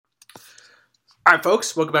All right,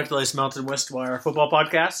 folks, welcome back to the latest Mountain West Wire football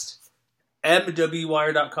podcast.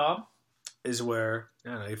 MWWire.com is where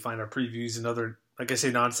you find our previews and other, like I say,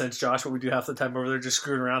 nonsense, Josh, what we do half the time over there, just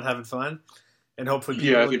screwing around, having fun. And hopefully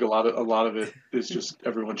people... Yeah, I think a lot of it is just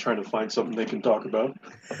everyone trying to find something they can talk about.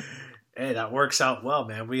 Hey, that works out well,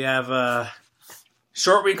 man. We have a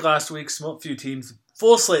short week last week, smoked a few teams,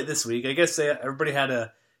 full slate this week. I guess everybody had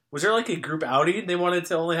a... Was there like a group outing? They wanted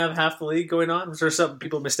to only have half the league going on? Was there something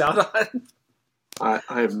people missed out on? I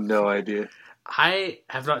have no idea. I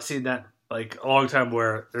have not seen that like a long time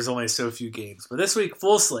where there's only so few games. But this week,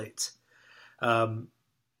 full slate.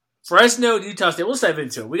 Fresno, Utah State. We'll dive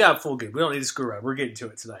into it. We got a full game. We don't need to screw around. We're getting to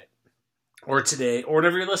it tonight. Or today. Or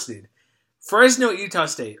whenever you're listening. Fresno, Utah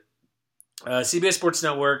State. CBS Sports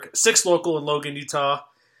Network. 6 local in Logan, Utah.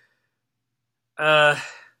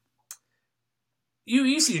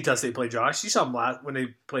 You see Utah State play, Josh. You saw them when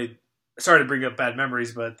they played. Sorry to bring up bad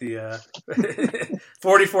memories, but the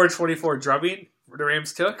 44-24 drubbing the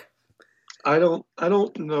Rams took. I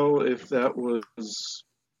don't know if that was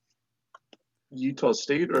Utah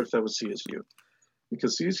State or if that was CSU,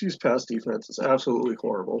 because CSU's pass defense is absolutely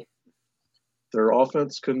horrible. Their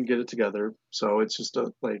offense couldn't get it together, so it's just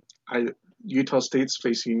Utah State's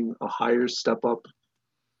facing a higher step up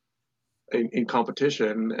in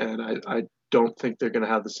competition, and I don't think they're going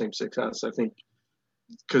to have the same success. I think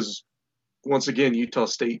because once again, Utah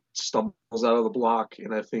State stumbles out of the block,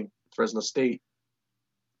 and I think Fresno State,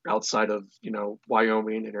 outside of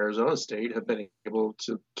Wyoming and Arizona State, have been able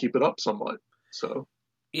to keep it up somewhat. So,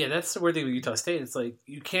 yeah, that's the weird thing with Utah State. It's like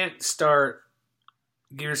you can't start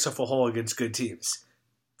give yourself a hole against good teams.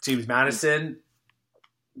 James Madison,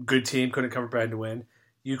 good team, couldn't cover behind to win.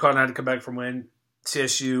 UConn had to come back from win.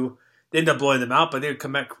 CSU, they ended up blowing them out, but they would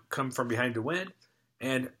come from behind to win.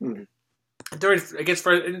 And against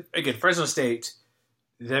Fresno State,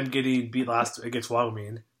 them getting beat last against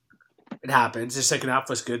Wyoming, it happens. The second half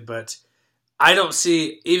was good, but I don't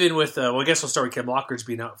see, even with, I guess we'll start with Cam Lockridge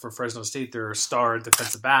being out for Fresno State, their star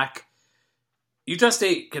defensive back. Utah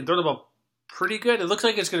State can throw the ball pretty good. It looks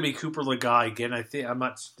like it's going to be Cooper Legas again. I'm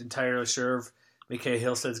not entirely sure if McKay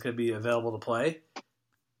Hillstead is going to be available to play.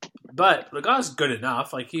 But Legas is good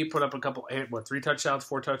enough. Like, he put up 3 touchdowns,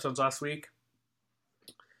 4 touchdowns last week.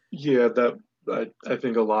 Yeah, I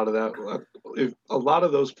think a lot of that, a lot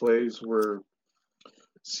of those plays were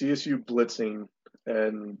CSU blitzing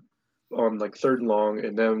and on like 3rd and long,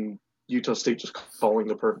 and then Utah State just calling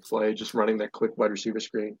the perfect play, just running that quick wide receiver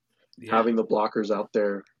screen, having the blockers out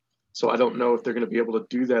there. So I don't know if they're going to be able to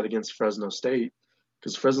do that against Fresno State,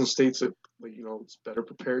 because Fresno State's it's a better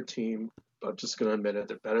prepared team. I'm just going to admit it;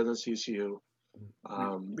 they're better than CSU.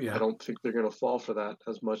 I don't think they're going to fall for that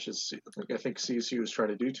as much as I think CSU is trying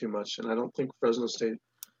to do too much, and I don't think Fresno State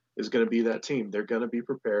is going to be that team. They're going to be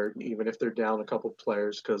prepared, even if they're down a couple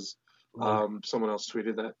players, because someone else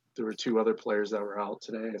tweeted that there were 2 other players that were out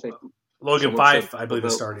today. I think Logan Fife, I believe,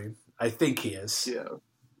 is starting. I think he is. Yeah.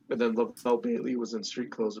 And then Lavelle Bailey was in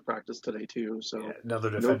street clothes of practice today, too. So another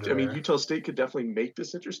defender. Utah State could definitely make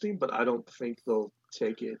this interesting, but I don't think they'll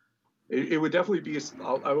take it. It would definitely be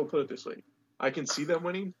I will put it this way. I can see them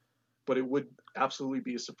winning, but it would absolutely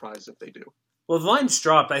be a surprise if they do. Well, the line's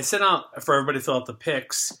dropped. I sent out for everybody to fill out the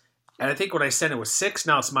picks, and I think when I sent it was 6.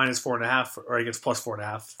 Now it's -4.5, or I guess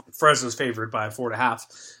 +4.5. Fresno's favored by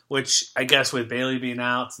 4.5, which I guess with Bailey being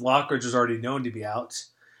out, Lockridge was already known to be out.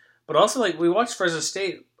 But also, we watched Fresno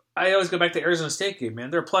State. I always go back to Arizona State game,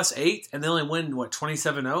 man. They're +8, and they only win,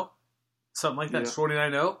 27-0? Something like that,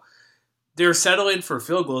 29-0. They're settling for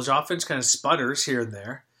field goals. Your offense kind of sputters here and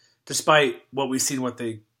there, despite what we've seen what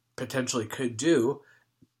they potentially could do.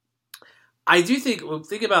 I do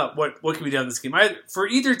think about what can be done in this game. For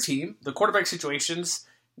either team, the quarterback situations,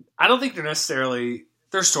 I don't think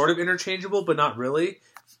they're sort of interchangeable, but not really.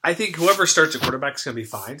 I think whoever starts at quarterback is going to be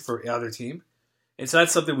fine for the other team. And so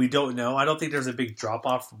that's something we don't know. I don't think there's a big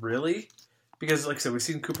drop-off, really, because, like I said, we've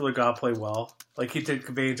seen Cooper Legas play well. Like, he took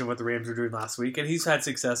advantage of what the Rams were doing last week, and he's had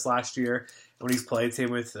success last year when he's played.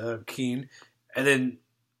 Same with Keene. And then,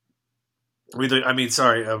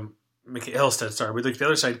 Hillstead, sorry. We look at the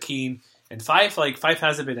other side, Keene and Fife. Fife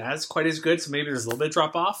hasn't been quite as good, so maybe there's a little bit of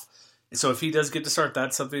drop-off. And so if he does get to start,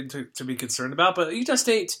 that's something to be concerned about. But Utah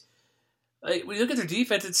State, when you look at their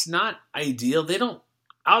defense, it's not ideal. They don't,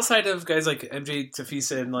 outside of guys like MJ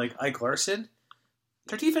Tafisa and Ike Larson,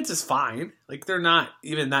 their defense is fine. They're not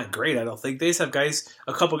even that great, I don't think. They just have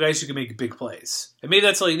a couple guys who can make big plays. And maybe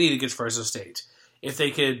that's all you need against Fresno State. If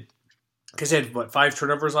they could, because they had, 5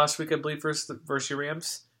 turnovers last week, I believe, versus your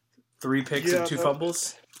Rams? 3 picks and 2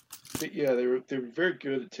 fumbles? Yeah, they were very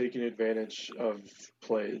good at taking advantage of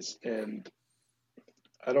plays. And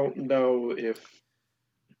I don't know if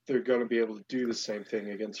they're going to be able to do the same thing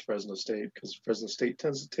against Fresno State because Fresno State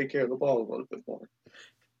tends to take care of the ball a little bit more.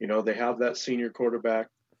 They have that senior quarterback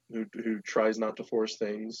who tries not to force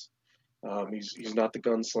things. He's not the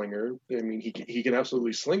gunslinger. I mean, he can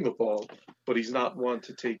absolutely sling the ball, but he's not one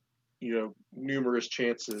to take numerous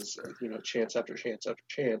chances, chance after chance after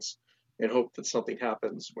chance, and hope that something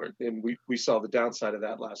happens. And we saw the downside of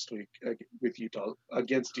that last week with Utah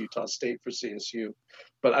against Utah State for CSU.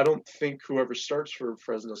 But I don't think whoever starts for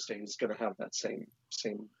Fresno State is going to have that same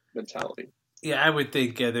mentality. Yeah, I would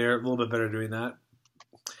think they're a little bit better doing that.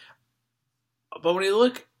 But when you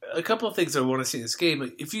look, a couple of things I want to see in this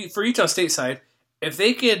game, for Utah State side, if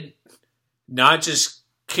they could not just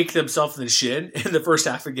kick themselves in the shin in the first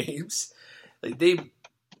half of games, like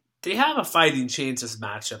they have a fighting chance this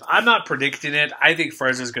matchup. I'm not predicting it. I think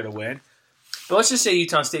Fresno's going to win. But let's just say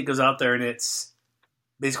Utah State goes out there and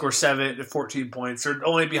they score 7 to 14 points. They're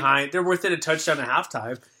only behind. They're within a touchdown at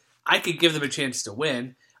halftime. I could give them a chance to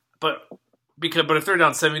win. But if they're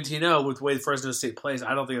down 17-0 with the way Fresno State plays,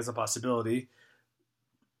 I don't think that's a possibility.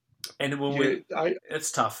 And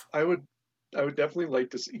it's tough. I would definitely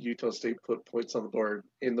like to see Utah State put points on the board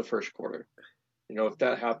in the first quarter. If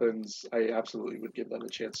that happens, I absolutely would give them a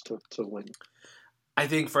chance to win. I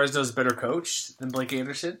think Fresno's better coach than Blake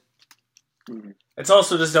Anderson. Mm-hmm. It's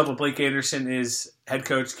also just double. Blake Anderson is head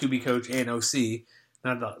coach, QB coach, and OC.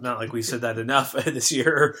 Not like we said that enough this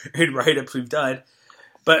year in write-ups we've done.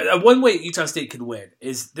 But one way Utah State can win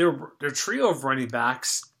is their trio of running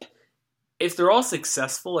backs. If they're all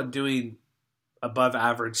successful in doing above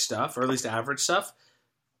average stuff, or at least average stuff,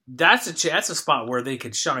 that's a spot where they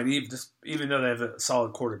can shine, even though they have a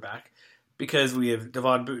solid quarterback. Because we have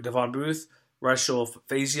Devon Booth, Russell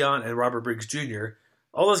Faison, and Robert Briggs Jr.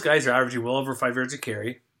 All those guys are averaging well over 5 yards a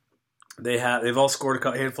carry. They've all scored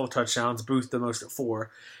a handful of touchdowns. Booth the most at 4.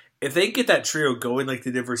 If they get that trio going like they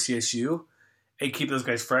did for CSU, and keep those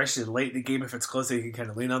guys fresh, and late in the game, if it's close, they can kind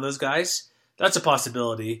of lean on those guys. That's a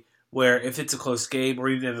possibility. Where if it's a close game or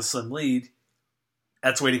even have a slim lead,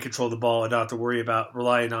 that's a way to control the ball and not have to worry about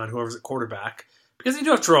relying on whoever's at quarterback. Because you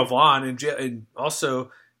do have Terrell Vaughn and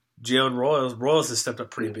also Jalen Royals. Royals has stepped up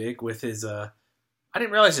pretty big with his I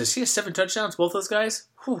didn't realize this. He has 7 touchdowns, both those guys.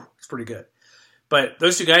 Whew, it's pretty good. But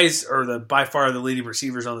those two guys are by far the leading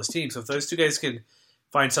receivers on this team. So if those two guys can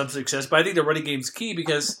find some success, but I think the running game's key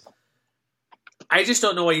because I just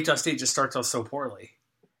don't know why Utah State just starts off so poorly.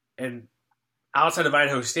 And outside of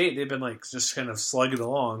Idaho State, they've been just kind of slugging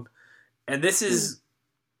along. And this is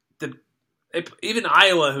even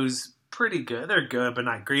Iowa, who's pretty good. They're good, but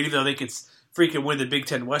not great, even though they could freaking win the Big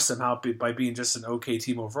Ten West somehow by being just an okay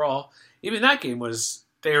team overall. Even that game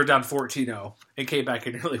they were down 14-0 and came back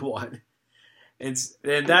and nearly won. And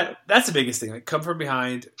that's the biggest thing. Come from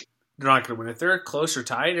behind, they're not going to win. If they're close or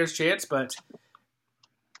tied, there's a chance, but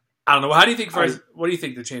I don't know. How do you think? What do you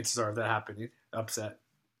think the chances are of that happening? Upset.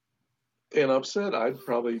 An upset, I'd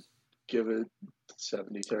probably give it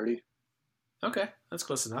 70-30. Okay, that's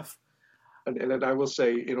close enough. And then I will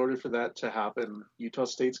say, in order for that to happen, Utah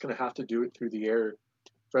State's going to have to do it through the air.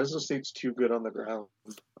 Fresno State's too good on the ground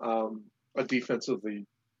defensively.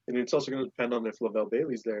 And it's also going to depend on if Lavelle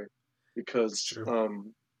Bailey's there. Because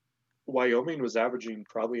Wyoming was averaging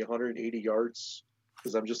probably 180 yards.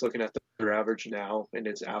 Because I'm just looking at their average now, and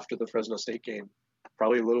it's after the Fresno State game.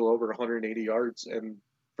 Probably a little over 180 yards. And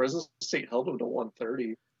Fresno State held them to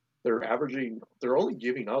 130. They're only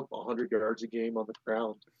giving up 100 yards a game on the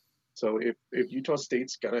ground. So if Utah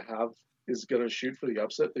State's is gonna shoot for the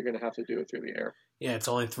upset, they're gonna have to do it through the air. Yeah, it's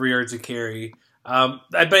only 3 yards a carry. But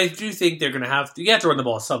I do think they're gonna have to run the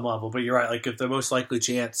ball at some level. But you're right. If the most likely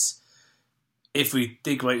chance, if we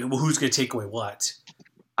think who's gonna take away what,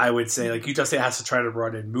 I would say Utah State has to try to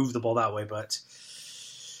run and move the ball that way. But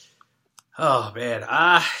oh man,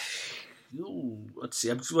 let's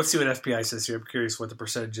see. Let's see what FPI says here. I'm curious what the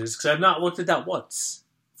percentage is because I've not looked at that once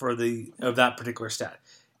of that particular stat.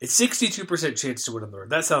 It's 62% chance to win on the road.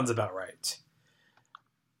 That sounds about right.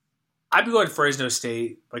 I'd be going Fresno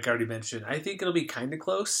State, like I already mentioned. I think it'll be kind of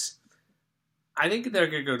close. I think they're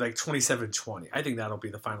going to go 27-20. I think that'll be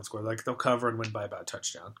the final score. They'll cover and win by about a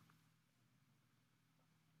touchdown.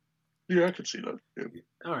 Yeah, I could see that. Yeah.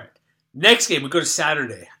 All right. Next game, we go to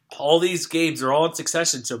Saturday. All these games are all in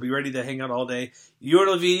succession, so be ready to hang out all day.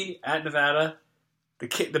 UNLV at Nevada.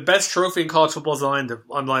 The best trophy in college football is on the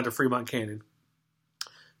line to Fremont Canyon.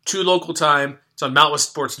 2 local time. It's on Mountain West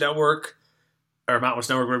Sports Network, or Mountain West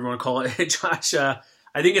Network, whatever you want to call it. Josh,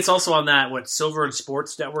 I think it's also on that, Silver and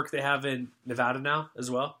Sports Network they have in Nevada now as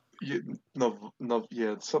well? Yeah,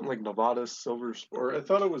 it's something like Nevada Silver Sport. I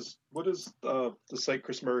thought it was, what is the site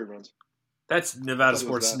Chris Murray runs? That's Nevada thought it was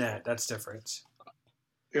Sports that. Net. That's different.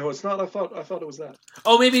 It's not. I thought it was that.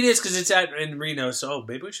 Oh, maybe it is because it's in Reno. So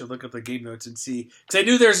maybe we should look up the game notes and see. Because I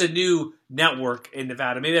knew there's a new network in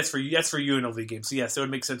Nevada. Maybe that's for you. That's for UNLV games. So yes, it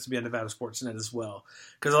would make sense to be on Nevada Sports Net as well.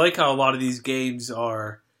 Because I like how a lot of these games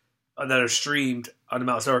are that are streamed on the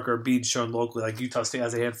Mountain Network are being shown locally. Like Utah State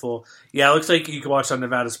has a handful. Yeah, it looks like you can watch on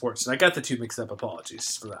Nevada Sports. And I got the two mixed up.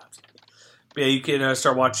 Apologies for that. But yeah, you can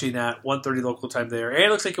start watching at 1:30 local time there. And it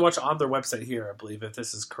looks like you watch it on their website here, I believe, if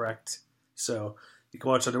this is correct. So you can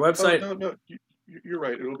watch on their website. Oh, no, you're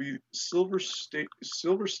right. It'll be Silver State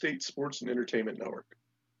Sports and Entertainment Network.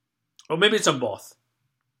 Well, maybe it's on both.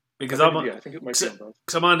 Because I think it might be on both.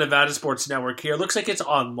 Because I'm on Nevada Sports Network here. It looks like it's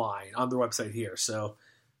online on their website here. So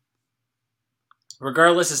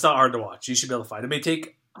regardless, it's not hard to watch. You should be able to find it. It may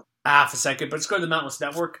take half a second, but just go to the Mountainless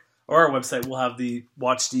Network or our website. We'll have the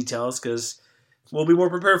watch details because we'll be more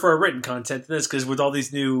prepared for our written content than this because with all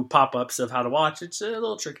these new pop-ups of how to watch, it's a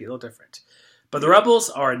little tricky, a little different. But the Rebels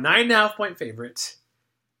are a 9.5-point favorite.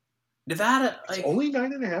 Nevada, it's only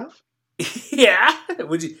 9.5. Yeah,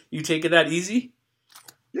 would you take it that easy?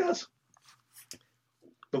 Yes.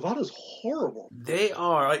 Nevada's horrible. They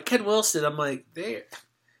are like Ken Wilson. I'm like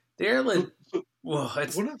they're like. One of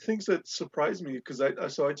the things that surprised me because I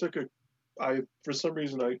took for some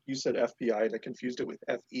reason you said FBI and I confused it with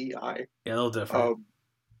FEI. Yeah, a little different.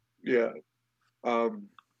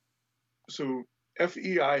 So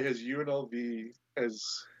FEI has UNLV as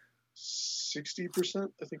 60%.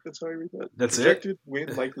 I think that's how I read that. That's Projected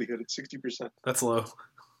win likelihood at 60%. That's low.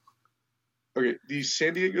 Okay, the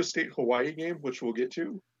San Diego State Hawaii game, which we'll get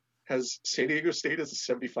to, has San Diego State as a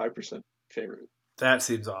 75% favorite. That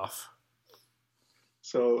seems off.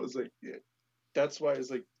 So it's like, yeah, that's why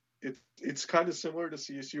it's like it's kind of similar to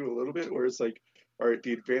CSU a little bit, where it's like, all right,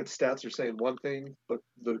 the advanced stats are saying one thing, but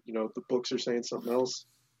the books are saying something else.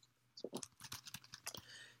 So.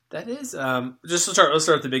 That is let's start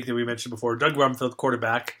with the big thing we mentioned before. Doug Rumfield,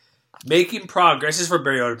 quarterback, making progress. This is for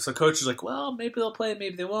Barry Odom. So coach is like, well, maybe they'll play,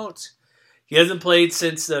 maybe they won't. He hasn't played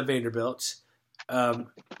since Vanderbilt, but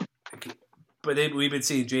we've been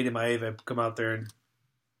seeing Jaden Maeva come out there and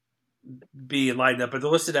be lined up, but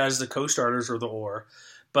they're listed as the co-starters or the or.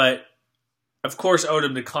 But of course,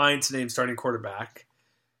 Odom declined to name starting quarterback.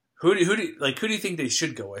 Who do you think they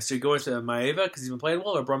should go with? So you go with Maeva because he's been playing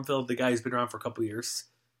well, or Brumfield, the guy who's been around for a couple years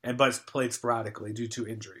and but played sporadically due to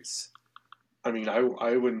injuries. I mean,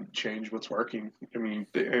 I wouldn't change what's working. I mean,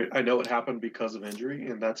 I know it happened because of injury,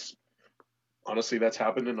 and that's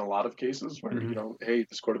happened in a lot of cases where hey,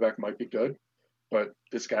 this quarterback might be good, but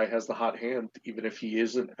this guy has the hot hand, even if he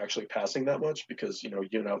isn't actually passing that much, because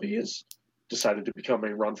UNLV has decided to become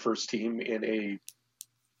a run-first team in a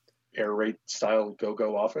air raid style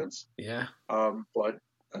go offense. Yeah. But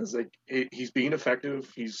as he's being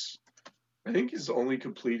effective. I think he's only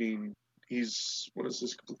completing. What is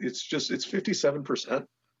this? It's 57%,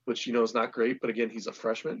 which is not great. But again, he's a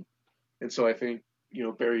freshman, and so I think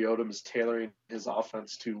Barry Odom is tailoring his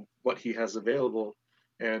offense to what he has available,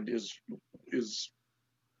 and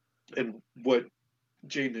and what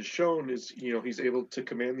Jaden has shown is he's able to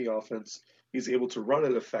command the offense. He's able to run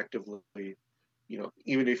it effectively.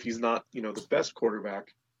 Even if he's not the best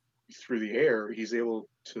quarterback through the air, he's able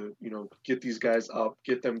to get these guys up,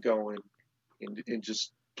 get them going, and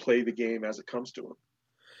just play the game as it comes to him.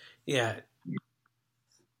 Yeah.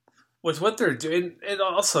 With what they're doing, and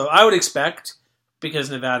also I would expect,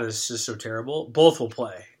 because Nevada is just so terrible, both will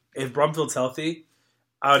play. If Brumfield's healthy,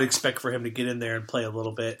 I would expect for him to get in there and play a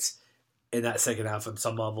little bit in that second half on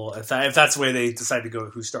some level, if that's the way they decide to go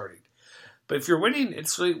with who's starting. But if you're winning,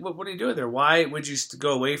 it's like, what are you doing there? Why would you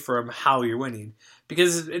go away from how you're winning?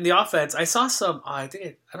 Because in the offense, I saw some, I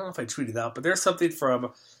don't know if I tweeted out, but there's something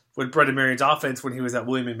from with Brendan Marion's offense when he was at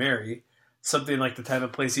William & Mary, something like the type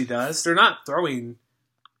of plays he does. They're not throwing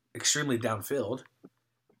extremely downfield.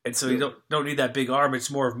 And so you don't need that big arm.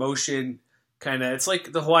 It's more of motion, kind of. It's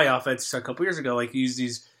like the Hawaii offense a couple years ago. Like you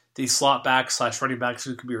use these slot backs / running backs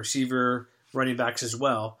who could be receiver, running backs as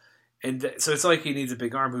well. And so it's like he needs a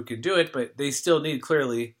big arm who can do it, but they still need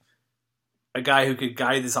clearly a guy who could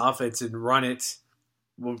guide this offense and run it.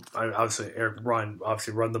 Well, obviously run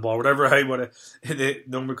the ball, whatever I want to the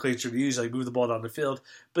nomenclature to use, like move the ball down the field.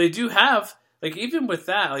 But they do have, like, even with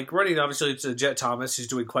that, like running, obviously it's Jet Thomas who's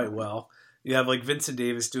doing quite well. You have like Vincent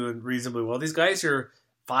Davis doing reasonably well. These guys are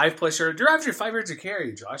 5+ yards. They're averaging 5 yards a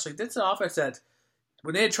carry, Josh. Like that's an offense that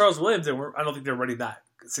when they had Charles Williams, I don't think they're running that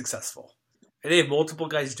successful. And they have multiple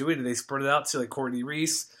guys doing it. They spread it out to like Courtney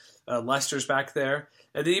Reese, Lester's back there,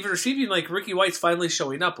 and then even receiving like Ricky White's finally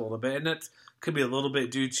showing up a little bit, and that could be a little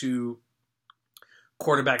bit due to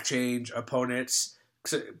quarterback change, opponents,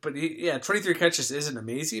 but 23 catches isn't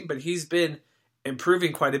amazing, but he's been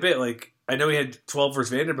improving quite a bit. Like, I know he had 12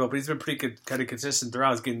 versus Vanderbilt, but he's been pretty good, kind of consistent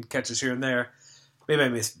throughout. He's getting catches here and there. Maybe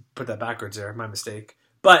I put that backwards there. My mistake.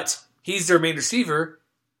 But he's their main receiver.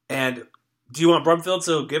 And do you want Brumfield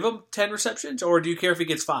to give him 10 receptions, or do you care if he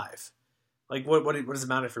gets 5? Like, what does it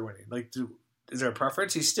matter if you're winning? Like, is there a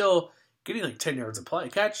preference? He's still getting like 10 yards a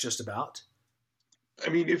catch, just about. I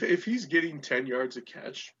mean, if he's getting 10 yards a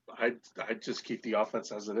catch, I'd just keep the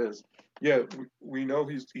offense as it is. Yeah, we know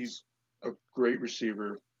he's a great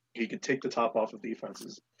receiver. He can take the top off of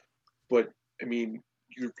defenses. But, I mean,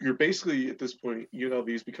 you're basically, at this point,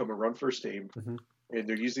 UNLV's become a run-first team, and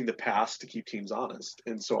they're using the pass to keep teams honest.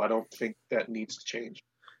 And so I don't think that needs to change.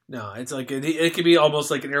 No, it's like it could be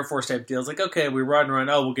almost like an Air Force type deal. It's like, okay, we run.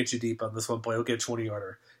 Oh, we'll get you deep on this one play. We'll get a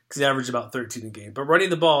 20-yarder because he averaged about 13 a game. But running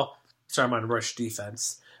the ball, sorry, I'm on rush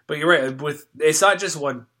defense. But you're right. It's not just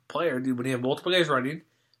one player. When you have multiple guys running,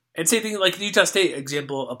 and same thing like the Utah State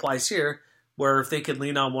example applies here, where if they can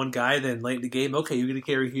lean on one guy, then late in the game, okay, you get a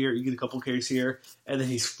carry here, you get a couple carries here, and then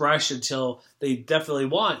he's fresh until they definitely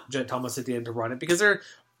want Jet Thomas at the end to run it because they're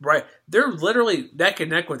literally neck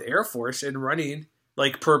and neck with Air Force in running.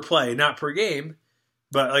 Like per play, not per game,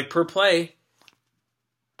 but like per play,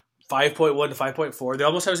 5.1 to 5.4. They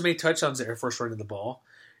almost have as many touchdowns as Air Force running the ball.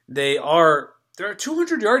 They're at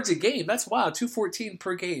 200 yards a game. That's wild. 214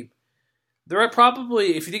 per game. They're at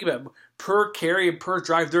probably, if you think about it, per carry and per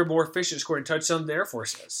drive, they're more efficient scoring touchdowns than Air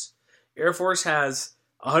Force is. Air Force has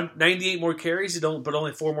 98 more carries, but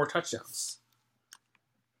only 4 more touchdowns.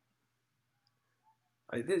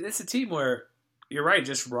 It's a team where you're right,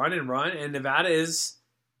 just run, and Nevada is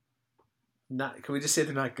not. Can we just say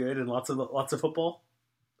they're not good and lots of football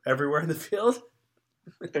everywhere in the field?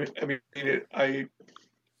 I mean,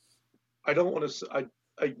 I don't want to.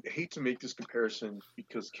 I hate to make this comparison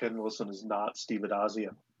because Ken Wilson is not Steve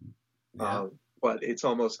Adazio, but it's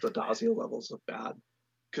almost Adazio levels of bad.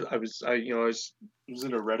 Because I was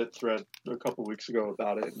in a Reddit thread a couple weeks ago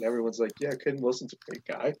about it, and everyone's like, "Yeah, Ken Wilson's a great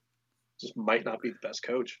guy, just might not be the best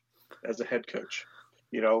coach." As a head coach,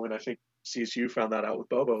 and I think CSU found that out with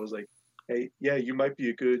Bobo. It was like, hey, yeah, you might be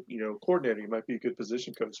a good, coordinator, you might be a good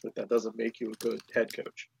position coach, but that doesn't make you a good head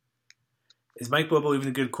coach. Is Mike Bobo even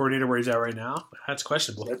a good coordinator where he's at right now? That's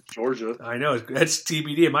questionable. That's Georgia. I know. That's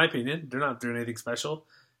TBD in my opinion. They're not doing anything special.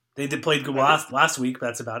 They did play good last week, but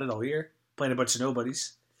that's about it all year. Playing a bunch of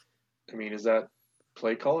nobodies. I mean, is that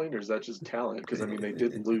play calling or is that just talent? Because I mean, they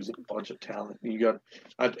did lose a bunch of talent.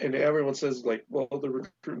 And everyone says like, well, they're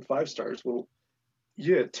recruiting 5-stars. Well,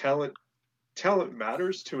 yeah, talent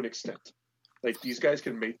matters to an extent. Like these guys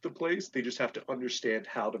can make the plays, they just have to understand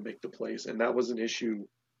how to make the plays, and that was an issue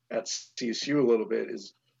at CSU a little bit.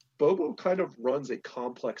 Is Bobo kind of runs a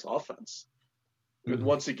complex offense, and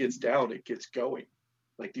once it gets down, it gets going.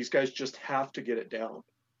 Like these guys just have to get it down.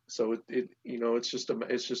 So it's just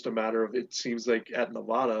a matter of, it seems like at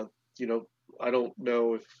Nevada, I don't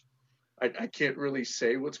know if I can't really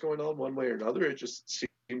say what's going on one way or another. It just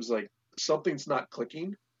seems like something's not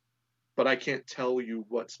clicking, but I can't tell you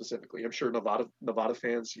what specifically. I'm sure Nevada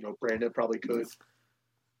fans, Brandon probably could,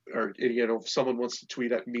 or if someone wants to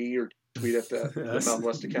tweet at me or tweet at the Mountain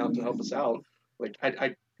West account to help us out. Like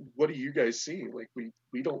what are you guys seeing? Like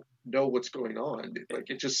we don't know what's going on. Like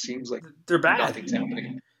it just seems like they're bad. Nothing's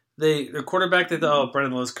happening. Their quarterback, they thought,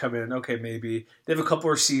 Brendan Lowe's come in. Okay, maybe. They have a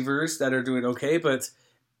couple receivers that are doing okay, but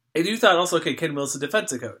and you thought also, okay, Ken Wilson,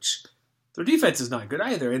 defensive coach. Their defense is not good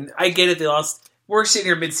either. And I get it, they lost. We're sitting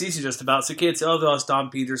here mid-season just about, so you can't say, they lost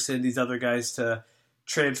Don Peterson, these other guys to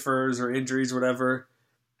transfers or injuries or whatever.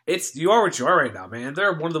 You are what you are right now, man.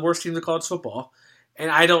 They're one of the worst teams in college football.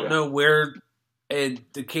 And I don't know where, and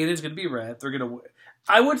the Cannon's going to be red. They're going to.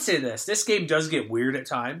 I would say this game does get weird at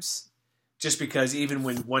times. Just because even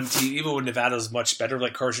when Nevada's much better,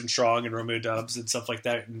 like Carson Strong and Romeo Dubs and stuff like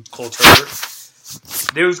that, and Cole Turner,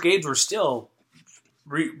 those games were still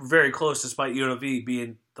very close, despite UNLV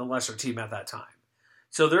being the lesser team at that time.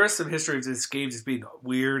 So there is some history of this game just being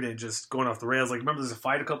weird and just going off the rails. Like, remember there's a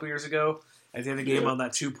fight a couple years ago at the end of the game on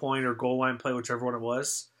that 2-point or goal line play, whichever one it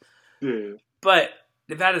was. Yeah. But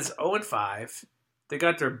Nevada's 0-5. They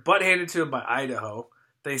got their butt handed to them by Idaho.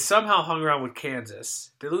 They somehow hung around with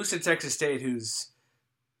Kansas. They lose to Texas State, who's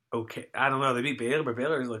okay. I don't know. They beat Baylor, but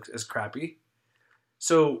Baylor is crappy.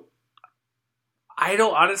 So I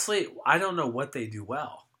don't know what they do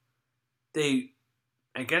well. I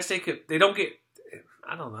guess they could. They don't get.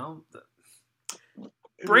 I don't know.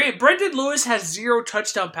 Brendan Lewis has 0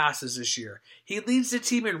 touchdown passes this year. He leads the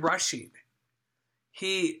team in rushing.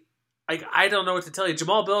 I don't know what to tell you.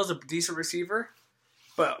 Jamal Bell is a decent receiver,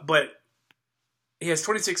 but he has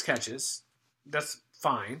 26 catches. That's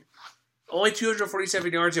fine. Only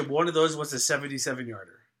 247 yards, and one of those was a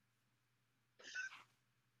 77-yarder.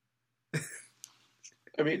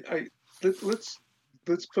 I mean, let's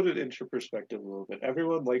put it into perspective a little bit.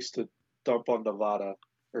 Everyone likes to dump on Nevada,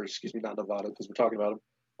 or excuse me, not Nevada, because we're talking about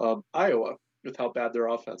them. Iowa, with how bad their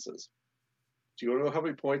offense is. Do you want to know how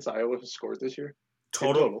many points Iowa has scored this year?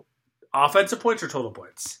 Total. Offensive points or total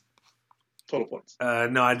points? Total points.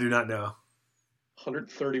 No, I do not know.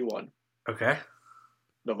 131. Okay.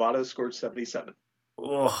 Nevada has scored 77.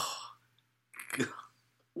 Oh.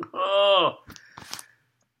 Oh.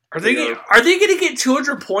 Are they going to get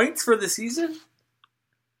 200 points for the season?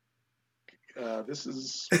 This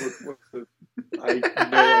is I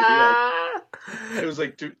have no idea. It was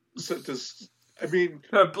like, dude, I mean,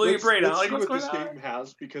 blew your brain out. Let's Like, see what's what going this on? game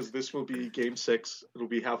has, because this will be game 6. It'll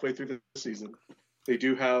be halfway through the season. They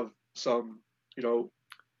do have some,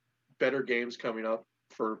 better games coming up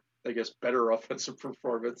for, I guess, better offensive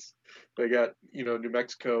performance. They got, New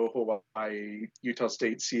Mexico, Hawaii, Utah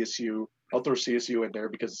State, CSU. I'll throw CSU in there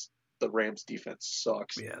because the Rams defense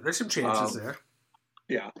sucks. Yeah, there's some chances there.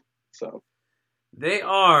 Yeah, so. They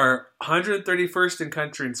are 131st in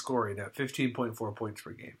country in scoring at 15.4 points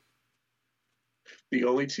per game. The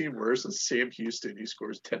only team worse is Sam Houston, who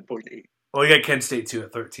scores 10.8. Well, you got Kent State, too,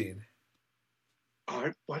 at 13.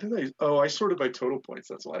 Why did I? Oh, I sorted by total points.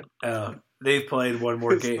 That's why. They've played one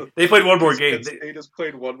more game. They played one more game. They just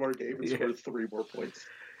played one more game and scored 3 more points.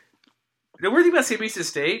 The weird thing about St. Mason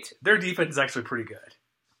State, their defense is actually pretty good.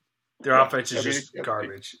 Their offense is just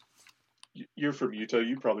garbage. You're from Utah.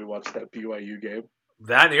 You probably watched that BYU game.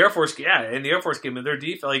 That and the Air Force, in the Air Force game, and their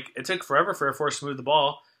defense, it took forever for Air Force to move the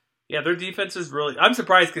ball. Yeah, their defense is really. I'm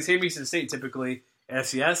surprised because St. Mason State typically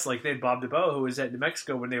FCS, they had Bob DeBow, who was at New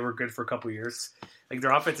Mexico when they were good for a couple years.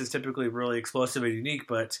 Their offense is typically really explosive and unique,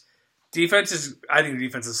 but I think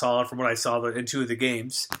defense is solid from what I saw in 2 of the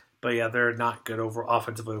games. But yeah, they're not good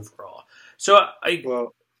offensively overall. So I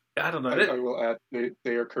don't know. I will add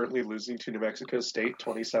they are currently losing to New Mexico State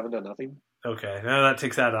 27-0. Okay, now that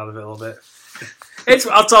takes that out of it a little bit. It's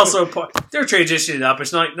also they're transitioning up.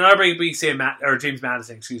 It's not everybody being James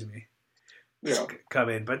Madison, excuse me. Yeah, come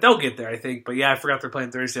in, but they'll get there, I think. But yeah, I forgot they're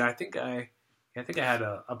playing Thursday. I think I had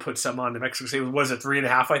I put something on New Mexico State. Was it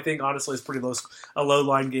 3.5? I think honestly, it's pretty a low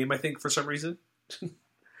line game. I think for some reason.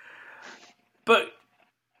 But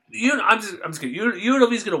I'm just kidding.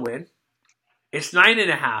 UNLV's gonna win. It's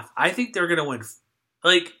 9.5. I think they're gonna win.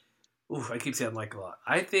 I keep saying a lot.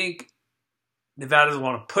 I think Nevada's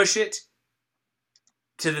want to push it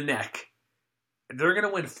to the neck. They're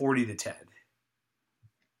gonna win 40-10.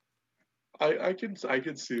 I can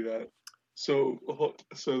see that. So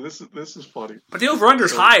this is funny. But the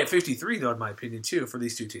over/under's high at 53, though, in my opinion, too, for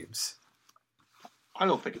these 2 teams. I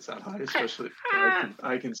don't think it's that high, especially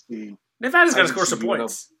I can see Nevada's got to score some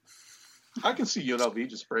points. I can see UNLV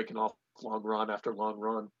just breaking off long run after long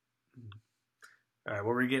run. All right,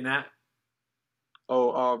 what were you getting at?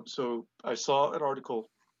 Oh, so I saw an article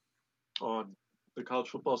on the college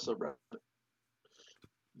football subreddit.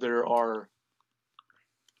 There are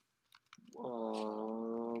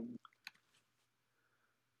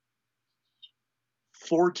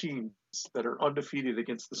 4 teams that are undefeated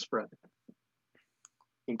against the spread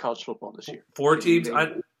in college football this year. 4 teams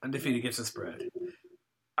undefeated against the spread.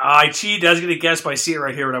 I cheated. I was going to guess, but I see it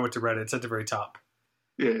right here when I went to Reddit. It's at the very top.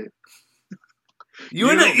 Yeah.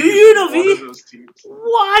 UNLV?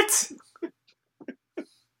 What?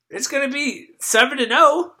 It's going to be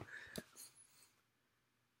 7-0.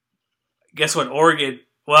 Guess what? Oregon.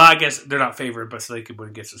 Well, I guess they're not favored, but so they could win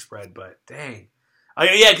against the spread. But dang,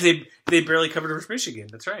 because they barely covered versus Michigan.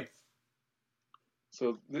 That's right.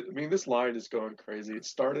 So this line is going crazy.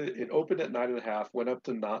 It opened at 9.5, went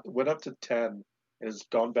up to 10, and has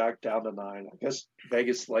gone back down to 9. I guess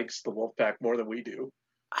Vegas likes the Wolfpack more than we do.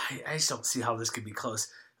 I just don't see how this could be close.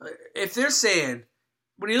 If they're saying,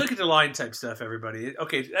 when you look at the line type stuff, everybody,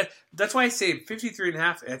 okay, that's why I say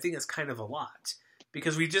 53.5. I think it's kind of a lot.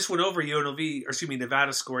 Because we just went over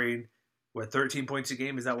Nevada scoring, 13 points a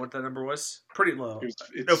game? Is that what that number was? Pretty low.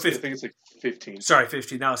 15. I think it's 15. Sorry,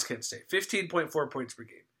 15. Now it's Kent State. 15.4 points per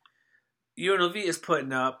game. UNLV is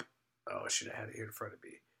putting up, I should have had it here in front of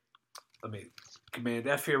me. Let me Command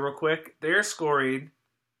F here real quick. They're scoring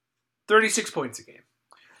 36 points a game.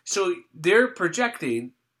 So they're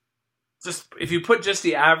projecting, if you put just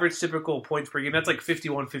the average typical points per game, that's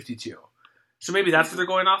 51, 52. So maybe that's what they're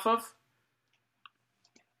going off of?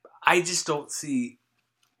 I think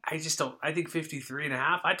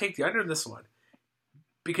 53.5. I'd take the under in this one.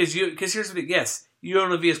 Because here's the thing. Yes,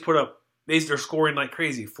 UNLV has put up, they're scoring like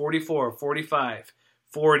crazy. 44, 45,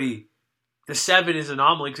 40. The 7 is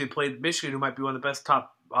anomaly because they played Michigan, who might be one of the best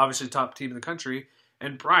obviously top team in the country,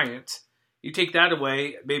 and Bryant. You take that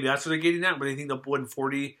away, maybe that's what they're getting at, but they think they'll win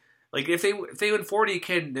 40. Like, if they win 40,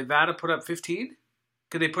 can Nevada put up 15?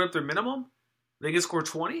 Could they put up their minimum? They can score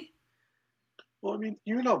 20? Well, I mean,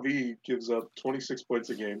 UNLV gives up 26 points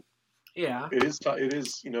a game. Yeah. It is,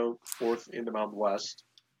 fourth in the Mountain West.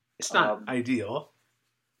 It's not ideal.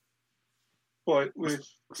 But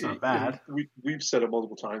it's not bad. We've said it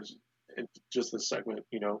multiple times in just this segment,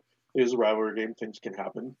 it is a rivalry game. Things can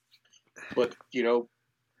happen. But,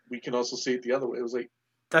 we can also see it the other way. It was like,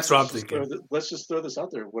 that's what I'm thinking. Let's just throw this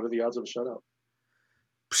out there. What are the odds of a shutout?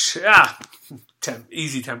 Yeah.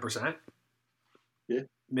 Easy 10%. Yeah.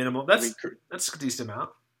 Minimum. That's a decent amount.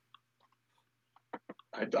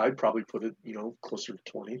 I'd probably put it, closer to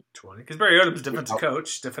 20. 20. Because Barry Odom's defensive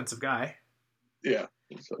coach, defensive guy. Yeah.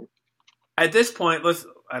 So. At this point,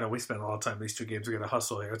 I know we spent a lot of time these two games. We're going to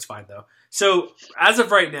hustle here. It's fine, though. So, as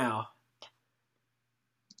of right now,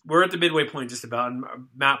 we're at the midway point just about, and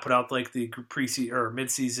Matt put out the pre-season or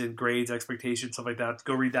mid-season grades, expectations, stuff like that.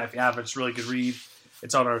 Go read that if you haven't. It's a really good read.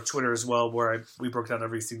 It's on our Twitter as well, where we broke down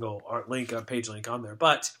every single page link on there.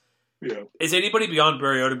 But is anybody beyond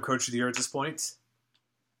Barry Odom Coach of the Year at this point?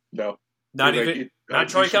 No. Not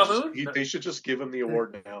Troy Calhoun? They should just give him the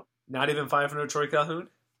award now. Not even 500 Troy Calhoun?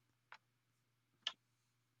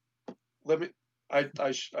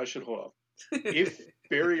 I should hold up. If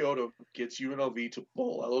Barry Odom gets UNLV to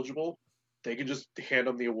bowl eligible, they can just hand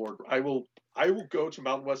him the award. I will go to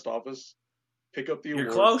Mountain West office, pick up the award,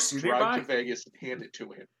 close. You're drive nearby. to Vegas, and hand it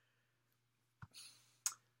to him.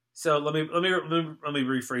 So let me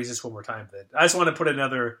rephrase this one more time. Then I just want to put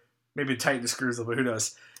another, maybe tighten the screws a little bit. Who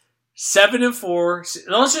knows? 7-4.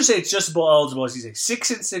 Let's just say it's just bowl eligible. As you say,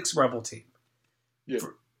 6-6 Rebel team. Yeah.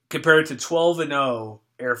 Compared to 12-0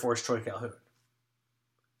 Air Force Troy Calhoun.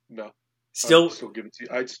 No. I'd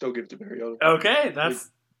still give it to Barry Odom. Okay,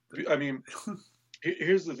 that's. I mean,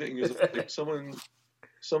 here's the thing: is if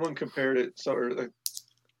someone compared it.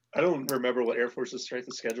 I don't remember what Air Force's strength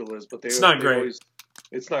of schedule is, but it's not great.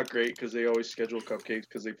 It's not great because they always schedule cupcakes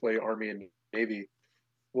because they play Army and Navy.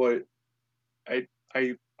 What I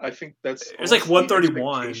think that's it's like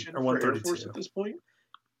 131 or 132 Air Force at this point.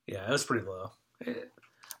 Yeah, it was pretty low.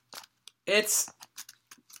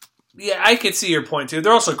 Yeah, I can see your point too.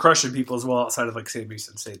 They're also crushing people as well outside of Sam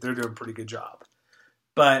Houston State. They're doing a pretty good job.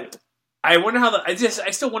 But I wonder I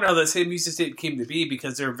still wonder how the Sam Houston State came to be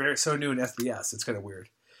because they're so new in FBS. It's kind of weird.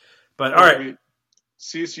 But all right, I mean,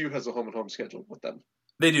 CSU has a home and home schedule with them.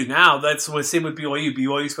 They do now. That's what same with BYU.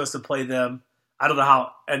 BYU is supposed to play them. I don't know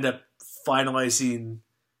how end up finalizing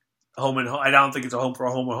home and home. I don't think it's a home for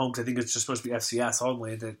a home or home because I think it's just supposed to be FCS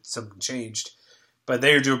only. And then something changed. But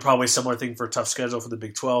they're doing probably a similar thing for a tough schedule for the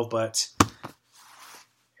Big 12. But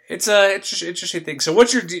it's an interesting thing. So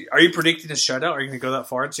are you predicting a shutout? Are you going to go that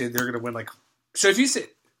far and say they're going to win? So if you say,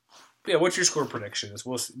 what's your score prediction?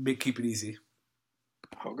 We'll keep it easy.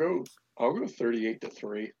 I'll go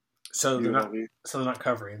 38-3. So they're not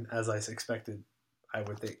covering as I expected. I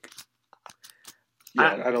would think.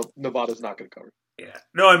 Yeah, I don't. Nevada's not going to cover. Yeah.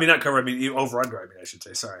 No, I mean not cover. I mean over under. I should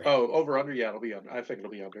say. Sorry. Oh, over under. Yeah, it'll be under. I think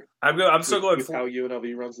it'll be under. I'm still going with how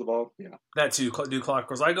UNLV runs the ball. Yeah. That too. New clock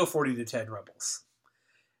scores. I go 40-10 Rebels.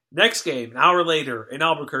 Next game, an hour later in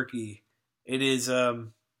Albuquerque. It is.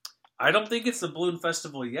 I don't think it's the Balloon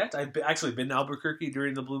Festival yet. I've actually been to Albuquerque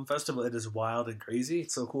during the Balloon Festival. It is wild and crazy.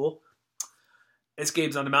 It's so cool. This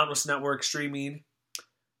game's on the Mountain West Network streaming.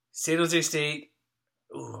 San Jose State.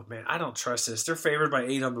 Oh man, I don't trust this. They're favored by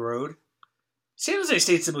 8 on the road. San Jose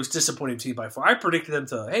State's the most disappointing team by far. I predicted them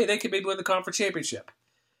they could maybe win the conference championship.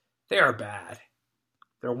 They are bad.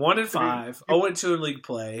 They're 1-5, 0-2 in league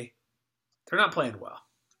play. They're not playing well.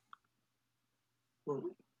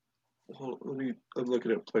 I'm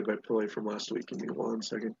looking at play-by-play from last week. Give me 1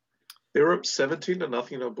 second. They were up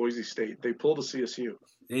 17-0 on Boise State. They pulled a CSU.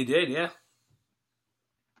 They did, yeah.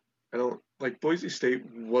 Boise State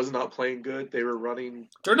was not playing good. They were running.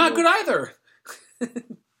 They're not good either.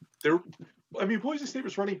 Boise State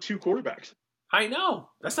was running 2 quarterbacks. I know.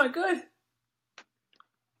 That's not good.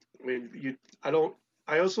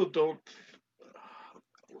 I also don't.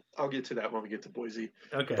 I'll get to that when we get to Boise.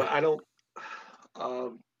 Okay. But I don't.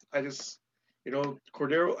 I just,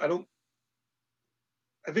 Cordero.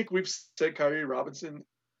 I think we've said Kyrie Robinson.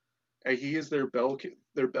 He is their bell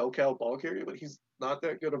cow ball carrier, but he's not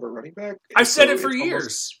that good of a running back. I've said it for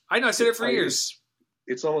years. I said it for years.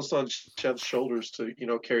 It's almost on Chev's shoulders to,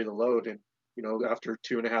 carry the load. And, after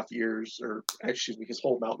 2.5 years, or excuse me, his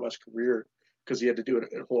whole Mountain West career, because he had to do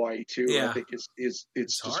it in Hawaii too. Yeah. I think it's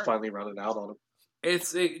just hard. finally running out on him.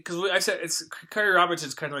 It's because I said it's Kyrie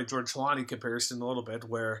Robinson's kind of like George Kalani comparison a little bit,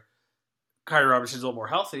 where Kyrie Robinson's a little more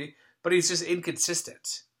healthy, but he's just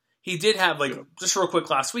inconsistent. He did have just real quick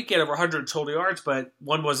last week, he had over 100 total yards, but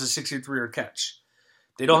one was a 63-yard catch.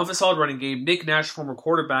 They don't have a solid running game. Nick Nash, former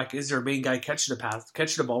quarterback, is their main guy catching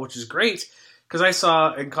the ball, which is great. Because I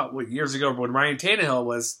saw years ago when Ryan Tannehill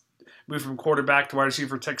was moved from quarterback to wide receiver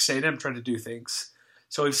for Texas A&M trying to do things.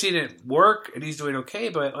 So we've seen it work, and he's doing okay.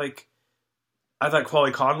 But I thought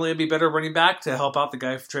Quali Conley would be better running back to help out the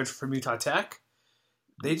guy transfer from Utah Tech.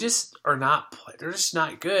 They just are not. They're just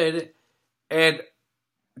not good. And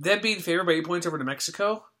them being favored by 8 points over New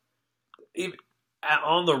Mexico, even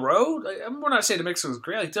on the road, we're not saying New Mexico is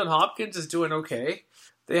great. Dylan Hopkins is doing okay.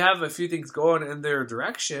 They have a few things going in their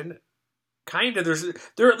direction. Kind of.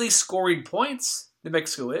 They're at least scoring points. New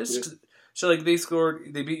Mexico is. Yeah. So they beat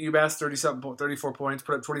UMass 34 points,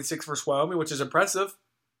 put up 26 versus Wyoming, which is impressive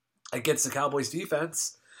against the Cowboys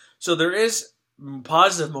defense. So there is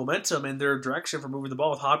positive momentum in their direction for moving the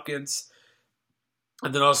ball with Hopkins.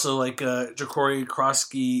 And then also Ja'Cory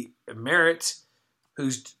Krosky Merritt,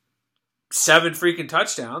 who's 7 freaking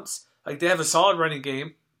touchdowns. They have a solid running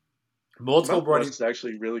game. Multiple running. Is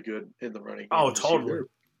actually really good in the running game. Oh, totally.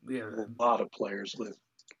 Yeah, a lot of players with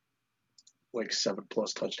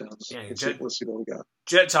 7+ touchdowns. Yeah, let's see what we got.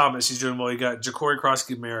 Jet Thomas, he's doing well. You got Ja'Cory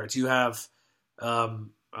Krosky Merritt. You have I'm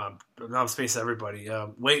spacing everybody.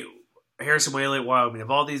 Harrison Whaley, Wyoming.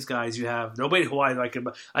 Of all these guys, you have nobody in Hawaii.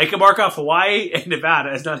 I can mark off Hawaii and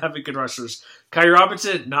Nevada as not having good rushers. Kyrie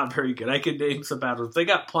Robinson, not very good. I can name some bad ones. They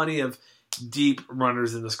got plenty of deep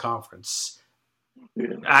runners in this conference.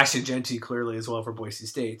 Yeah. Ashton Genty clearly as well for Boise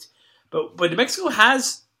State. But New Mexico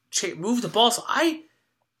has moved the ball, so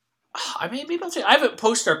maybe I'll say I haven't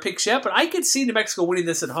posted our picks yet, but I could see New Mexico winning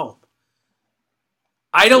this at home.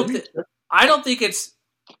 I don't think it's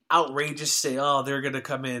outrageous to say, they're going to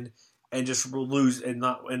come in and just lose and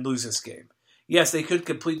lose this game. Yes, they could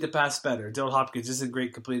complete the pass better. Dylan Hopkins isn't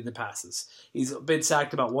great completing the passes. He's been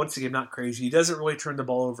sacked about once a game, not crazy. He doesn't really turn the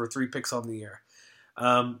ball over, 3 picks on the year.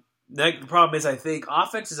 The problem is, I think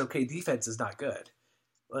offense is okay, defense is not good.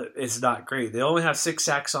 It's not great. They only have 6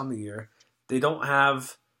 sacks on the year. They don't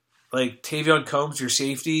have Tavion Combs, your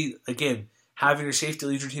safety. Again, having your safety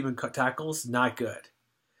lead your team in cut tackles, not good.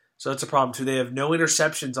 So that's a problem too. They have no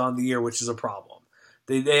interceptions on the year, which is a problem.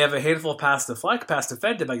 They have a handful of pass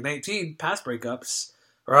defended, 19 pass breakups,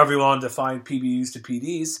 or however you want to define PBUs to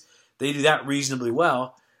PDs. They do that reasonably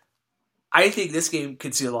well. I think this game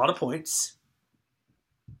could see a lot of points.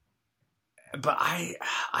 But I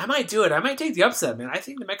might do it. I might take the upset, man. I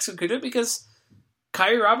think New Mexico could do it because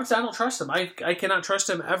Kyrie Robertson, I don't trust him. I cannot trust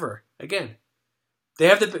him ever. Again, they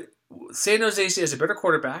have San Jose State has a better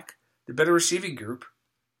quarterback, the better receiving group.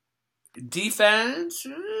 Defense,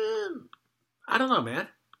 I don't know, man.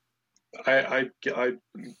 I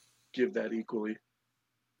give that equally.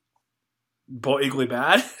 Equally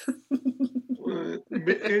bad?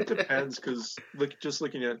 It depends because just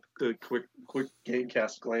looking at the quick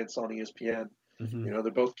GameCast glance on ESPN,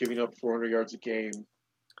 they're both giving up 400 yards a game.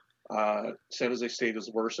 San Jose State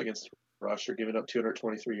is worse against the rush. They're giving up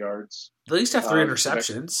 223 yards. They at least have 3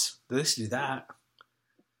 interceptions. They at least do that.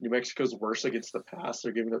 New Mexico's worse against the pass.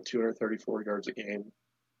 They're giving up 234 yards a game.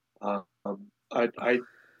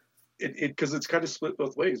 Because it's kind of split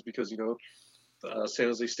both ways because San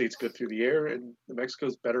Jose State's good through the air and New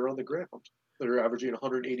Mexico's better on the ground. They're averaging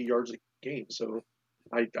 180 yards a game, so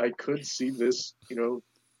I could see this.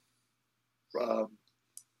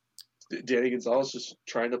 Danny Gonzalez just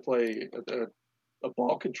trying to play a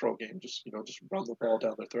ball control game, just run the ball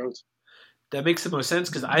down their throats. That makes the most sense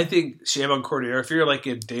because I think Shamon Cordier, if you're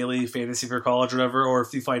in daily fantasy for college or whatever, or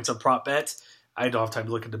if you find some prop bet, I don't have time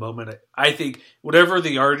to look at the moment. I think whatever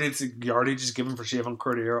the yardage is given for Shamon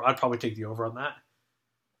Cordier, I'd probably take the over on that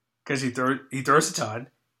because he throws a ton.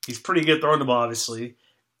 He's pretty good throwing the ball, obviously.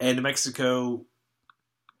 And New Mexico,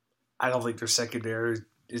 I don't think their secondary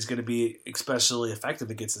is going to be especially effective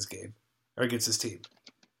against this game or against this team.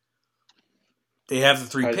 They have the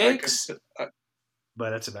 3 picks, but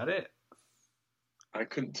that's about it. I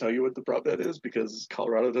couldn't tell you what the prop bet is because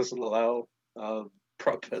Colorado doesn't allow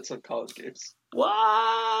prop bets on college games.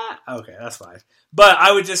 What? Okay, that's fine. But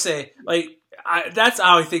I would just say, that's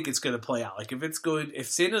how I think it's going to play out. If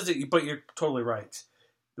San Jose, but you're totally right.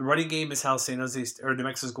 The running game is how San Jose or New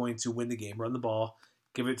Mexico is going to win the game. Run the ball,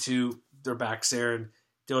 give it to their backs there, and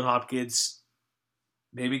Dylan Hopkins.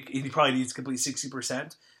 Maybe he probably needs to complete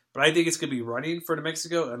 60%, but I think it's going to be running for New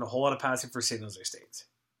Mexico and a whole lot of passing for San Jose State.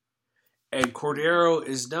 And Cordero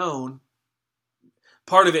is known.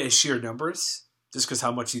 Part of it is sheer numbers, just because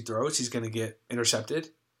how much he throws, he's going to get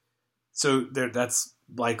intercepted. So that's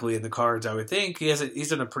likely in the cards, I would think. He's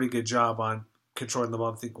done a pretty good job on controlling the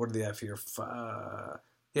ball. I think, what do they have here?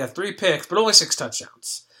 3 picks, but only 6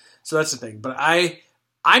 touchdowns. So that's the thing. But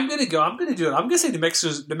I'm gonna do it. I'm gonna say New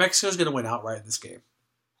Mexico's gonna win outright in this game.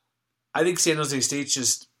 I think San Jose State's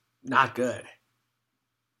just not good.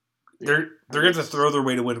 They're going to throw their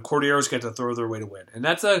way to win. Cordillero's going to throw their way to win, and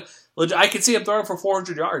I can see him throwing for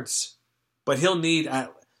 400 yards, but he'll need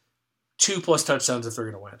 2+ touchdowns if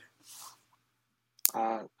they're going to win.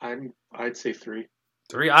 I'd say 3.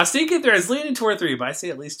 3. I was thinking I was leaning toward 3, but I say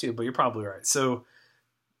at least 2. But you're probably right. So,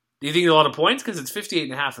 do you think a lot of points? Because it's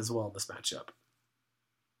 58.5 as well in this matchup.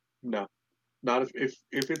 No, not if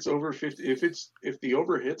it's over 50. If the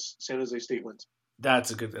over hits, San Jose State wins. That's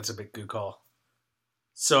a good call.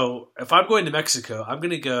 So if I'm going to Mexico, I'm going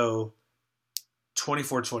to go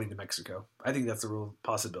 24-20 to Mexico. I think that's a real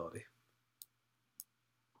possibility.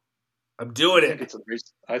 I'm doing it.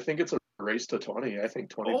 I think it's a race to 20. I think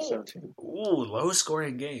 20-17. Ooh, low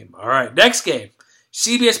scoring game. All right, next game.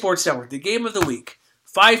 CBS Sports Network, the game of the week.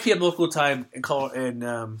 5 p.m. local time in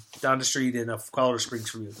down the street in Colorado Springs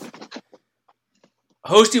for you.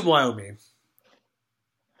 Hosting Wyoming.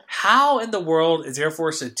 How in the world is Air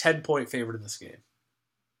Force a 10-point favorite in this game?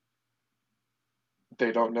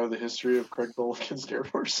 They don't know the history of Craig Bowl against Air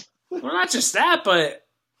Force. Well, not just that, but...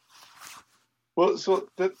 Well, so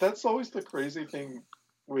that's always the crazy thing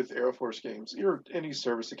with Air Force games, or any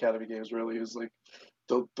service academy games really, is like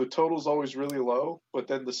the total's always really low, but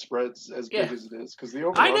then the spread's as big as it is. Because the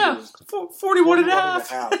over-under is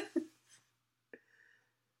 41.5.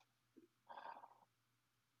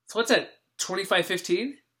 So what's that,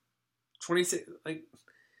 25-15? 26, like...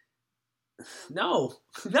 No.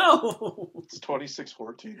 It's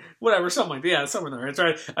 26-14. Whatever, something like that. Yeah, somewhere there. That's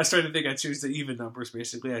right. I was trying to think I'd choose the even numbers,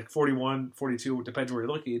 basically. Like 41, 42, depends where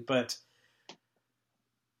you're looking. But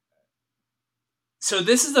so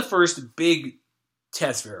this is the first big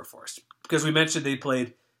test for Air Force. Because we mentioned they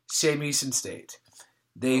played Sam Houston State.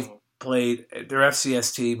 They played their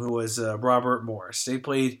FCS team, who was Robert Morris. They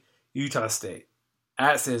played Utah State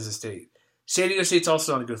at San Jose State. San Diego State's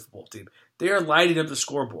also not a good football team. They are lighting up the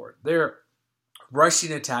scoreboard. Their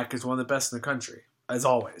rushing attack is one of the best in the country, as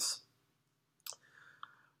always.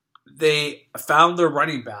 They found their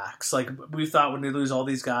running backs. Like, we thought when they lose all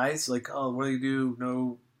these guys, like, oh, what do they do?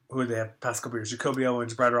 No, who do they have past couple years? Jacoby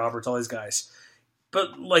Owens, Brad Roberts, all these guys.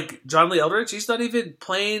 But, like, John Lee Eldridge, he's not even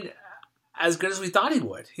playing as good as we thought he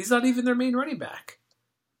would. He's not even their main running back.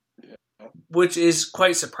 Yeah. Which is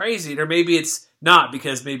quite surprising. Or maybe it's not,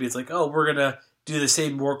 because maybe it's like, oh, we're going to do the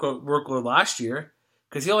same workload last year.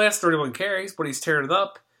 Because he only has 31 carries, but he's tearing it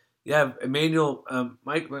up. You have Emmanuel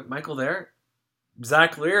Michael there.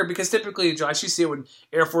 Zach Lear. Because typically, Josh, you see it when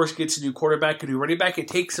Air Force gets a new quarterback, a new running back, it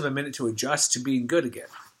takes him a minute to adjust to being good again.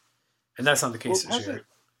 And that's not the case this year.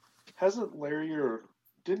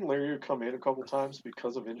 Didn't Larrier come in a couple times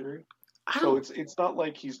because of injury? So it's not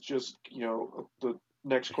like he's just, the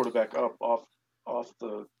next quarterback up off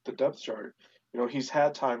the depth chart. He's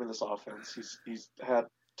had time in this offense. He's had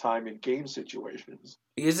time in game situations.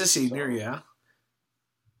 He is a senior, yeah.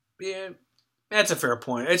 Yeah, that's a fair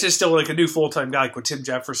point. It's just still like a new full-time guy, like with Tim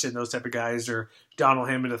Jefferson, those type of guys, or Donald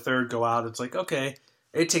Hammond III go out. It's like, okay,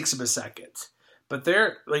 it takes them a second. But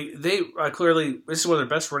they clearly, this is one of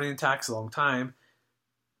their best running attacks in a long time.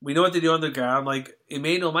 We know what they do on the ground. Like,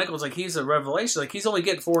 Emmanuel Michael's, like, he's a revelation. Like, he's only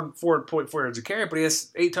getting 4.4 yards a carry, but he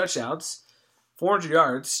has 8 touchdowns, 400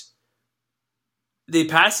 yards. They're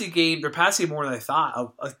passing more than I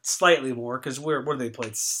thought, slightly more, because what have they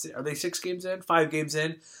played? Are they 6 games in? 5 games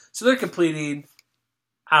in? So they're completing,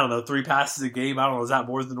 3 passes a game. I don't know, is that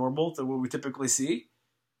more than normal than what we typically see?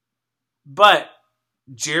 But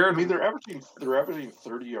Jared, they're averaging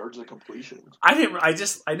 30 yards of completion. I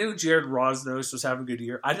knew Jared Rosnos was having a good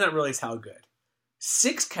year. I didn't realize how good.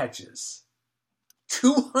 6 catches,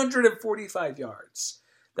 245 yards.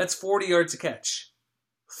 That's 40 yards a catch.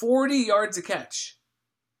 40 yards a catch.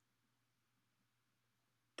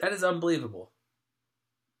 That is unbelievable.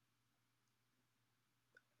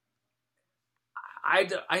 I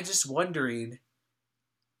just wondering,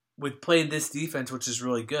 with playing this defense, which is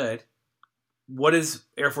really good, what is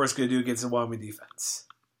Air Force going to do against the Wyoming defense?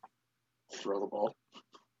 Throw the ball.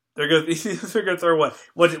 They're going to throw what?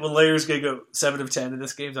 What Layer's going to go 7 of 10 in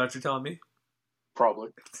this game? Is that what you're telling me? Probably.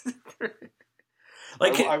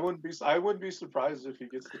 I wouldn't be surprised if he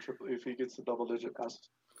gets the double digit passes,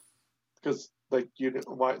 because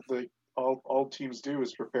all teams do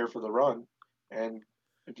is prepare for the run, and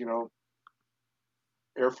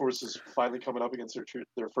Air Force is finally coming up against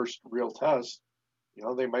their first real test.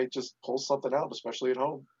 They might just pull something out, especially at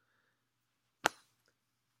home.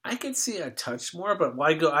 I can see a touch more, but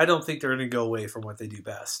why go? I don't think they're going to go away from what they do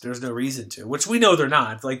best. There's no reason to, which we know they're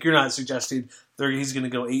not. Like, you're not suggesting he's going to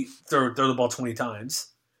go throw the ball 20 times.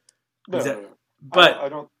 No. But I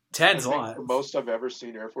don't. 10's a a lot. The most I've ever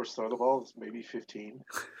seen Air Force throw the ball is maybe 15.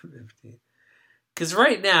 Because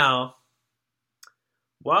right now,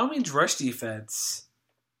 Wyoming's rush defense,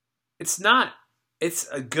 it's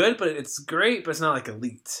a good, but it's great, but it's not like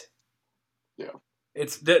elite. Yeah.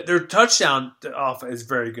 It's their touchdown off is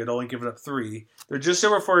very good, only giving up 3. They're just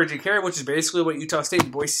over 400 carry, which is basically what Utah State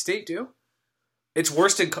and Boise State do. It's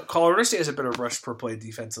worse than Colorado State has a better rush per play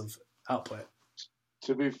defensive output.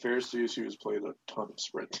 To be fair, CSU has played a ton of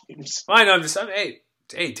spread teams. I know. Hey,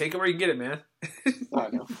 take it where you can get it, man. I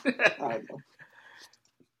know.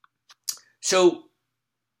 So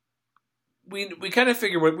we kind of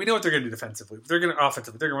figure we know what they're going to do defensively. They're going to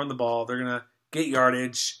offensively. They're going to run the ball. They're going to get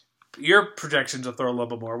yardage. Your projections will throw a little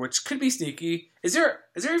bit more, which could be sneaky. Is there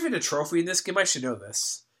even a trophy in this game? I should know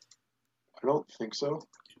this. I don't think so.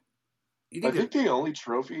 I think the only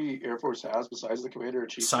trophy Air Force has besides the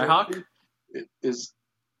Commander-in-Chief Cyhawk is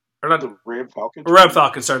or not the Ram Falcon. Ram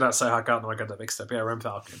Falcon, sorry, not Cyhawk. I don't know. I got that mixed up. Yeah, Ram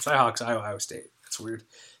Falcon. Cyhawk's Iowa State. That's weird.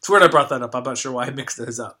 It's weird I brought that up. I'm not sure why I mixed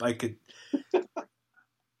those up. I could.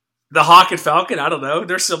 The Hawk and Falcon, I don't know.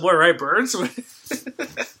 They're similar, right? Birds?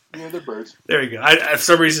 Yeah, they're birds. There you go. For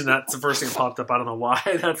some reason, that's the first thing that popped up. I don't know why.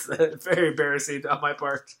 That's very embarrassing on my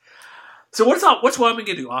part. So what's Wyoming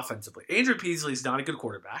going to do offensively? Andrew Peasley's not a good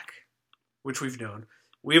quarterback, which we've known.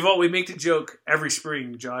 We make the joke every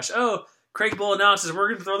spring, Josh. Oh, Craig Bull announces we're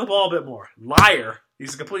going to throw the ball a bit more. Liar.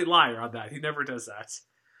 He's a complete liar on that. He never does that.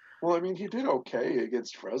 Well, I mean, he did okay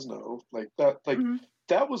against Fresno.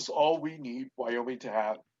 That was all we need Wyoming to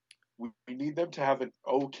have. We need them to have an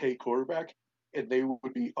okay quarterback, and they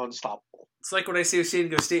would be unstoppable. It's like when I say San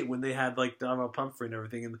Diego State when they had like Donald Pumphrey and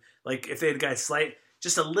everything, and like if they had guys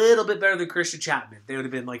just a little bit better than Christian Chapman, they would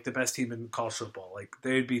have been like the best team in college football. Like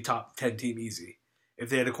they'd be top 10 team easy if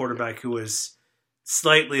they had a quarterback who was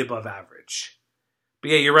slightly above average. But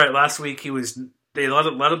yeah, you're right. Last week they let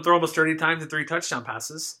him throw almost 30 times and 3 touchdown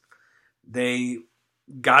passes. They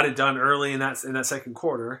got it done early in that second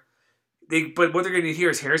quarter. But what they're going to need here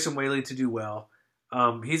is Harrison Whaley to do well.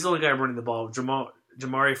 He's the only guy running the ball.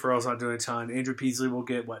 Jamari Farrell's not doing a ton. Andrew Peasley will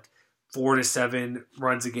get 4 to 7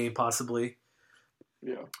 runs a game possibly.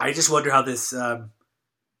 Yeah. I just wonder how this.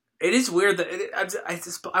 It is weird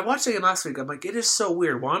that I watched the game last week. I'm like, it is so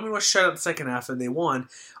weird. Wyoming was shut out in the second half and they won.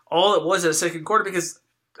 All it was in the second quarter because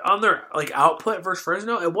on their output versus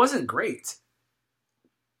Fresno, it wasn't great.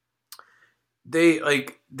 They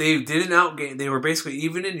didn't outgain. They were basically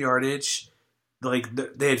even in yardage.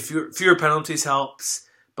 They had fewer penalties helps,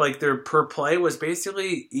 but their per play was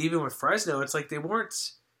basically even with Fresno. It's like they weren't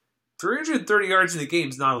 330 yards in the game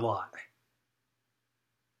is not a lot.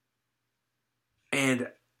 And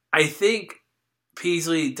I think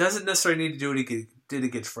Peasley doesn't necessarily need to do what he did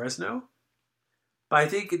against Fresno, but I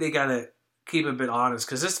think they got to keep a bit honest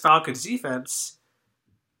because this Falcons defense,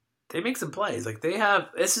 they make some plays.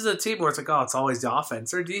 This is a team where it's it's always the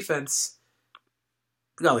offense. Their defense,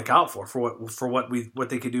 we got to look out for what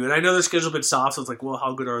they can do. And I know their schedule's been soft, so it's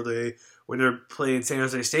how good are they when they're playing San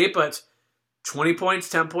Jose State? But 20 points,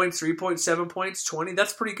 10 points, 3 points, 7 points, 20,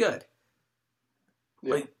 that's pretty good.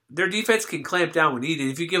 Yeah. Their defense can clamp down when needed.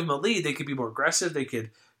 If you give them a lead, they could be more aggressive. They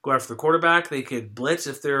could go after the quarterback. They could blitz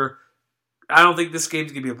if they're. I don't think this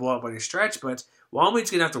game's going to be a blowout by any stretch, but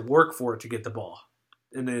Wyoming's going to have to work for it to get the ball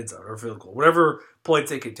in the end zone or field goal, whatever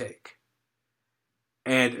points they can take.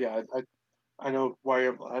 And yeah, I know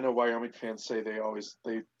Wyoming fans say they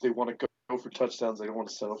want to go for touchdowns. They don't want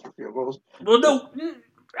to settle for field goals. Well, no,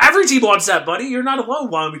 every team wants that, buddy. You're not alone,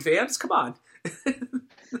 Wyoming fans. Come on.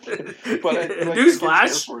 But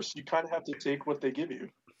newsflash, you kind of have to take what they give you.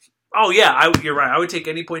 Oh yeah, you're right. I would take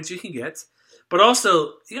any points you can get, but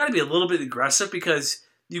also you got to be a little bit aggressive because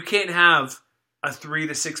you can't have a 3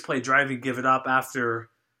 to 6 play drive and give it up after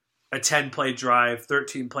a 10 play drive,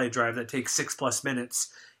 13 play drive that takes 6+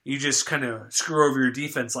 minutes. You just kind of screw over your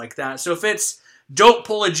defense like that. So if it's don't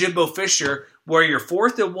pull a Jimbo Fisher where you're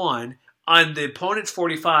 4th and 1 on the opponent's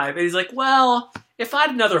 45, and he's like, well, if I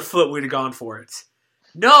had another foot, we'd have gone for it.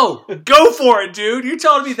 No, go for it, dude. You're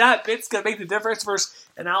telling me that bit's going to make the difference versus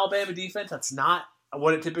an Alabama defense that's not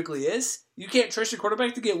what it typically is? You can't trust your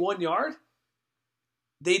quarterback to get 1 yard?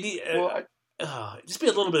 They need just be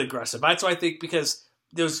a little bit aggressive. That's why I think because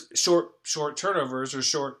those short turnovers or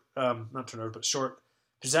short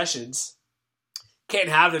possessions can't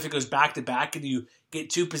have it if it goes back to back and you get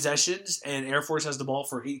 2 possessions and Air Force has the ball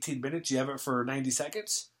for 18 minutes. You have it for 90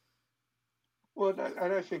 seconds. Well,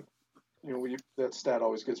 and I think that stat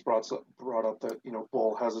always gets brought up that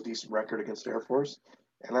Bull has a decent record against Air Force,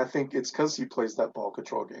 and I think it's because he plays that ball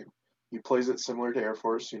control game. He plays it similar to Air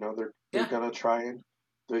Force. They're Yeah, gonna try and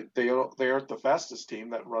they aren't the fastest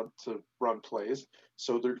team that run plays,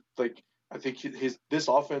 so they're like I think this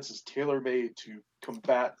offense is tailor made to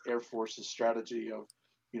combat Air Force's strategy of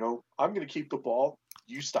I'm gonna keep the ball,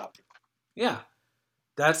 you stop me. yeah.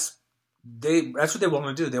 That's That's what they want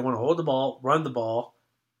to do. They want to hold the ball, run the ball,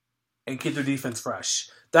 and keep their defense fresh.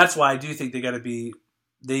 That's why I do think they got to be.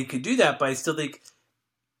 They could do that, but I still think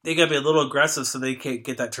they got to be a little aggressive so they can't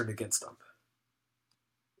get that turned against them.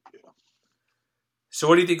 Yeah. So,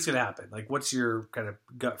 what do you think is going to happen? Like, what's your kind of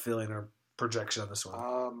gut feeling or projection on this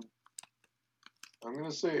one? I'm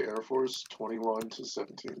gonna say Air Force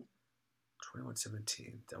 21-17.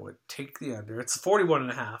 21-17. That would take the under. It's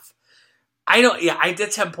 41.5. I don't. Yeah, I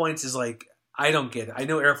did 10 points. Is like I don't get it. I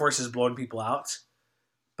know Air Force is blowing people out,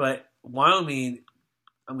 but Wyoming.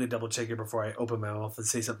 I'm gonna double check it before I open my mouth and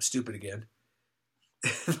say something stupid again.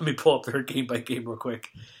 Let me pull up their game by game real quick.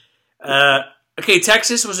 Okay,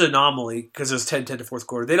 Texas was an anomaly because it was 10-10 to fourth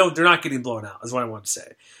quarter. They're not getting blown out, is what I want to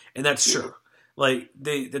say, and that's true. Like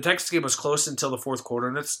the Texas game was close until the fourth quarter,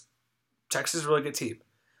 and Texas is a really good team.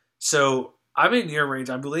 So I'm in your range.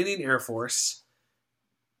 I'm leaning Air Force.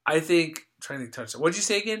 I think trying to touch. What did you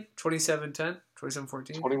say again? 27-10?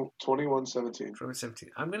 27-14? 21-17. 21-17.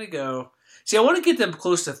 I'm gonna go. See, I want to get them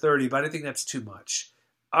close to 30, but I think that's too much.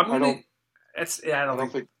 I don't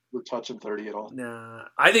think we're touching 30 at all. Nah,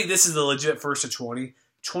 I think this is the legit first to 20.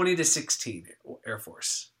 20-16, Air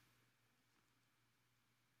Force.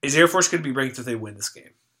 Is Air Force going to be ranked if they win this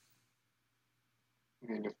game?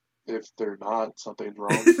 I mean, if they're not, something's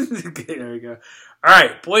wrong. Okay, there we go. All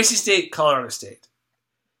right, Boise State, Colorado State.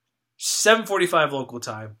 7:45 local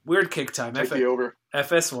time. Weird kick time. Take the over.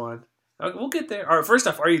 FS1. Okay, we'll get there. All right, first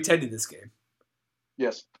off, are you attending this game?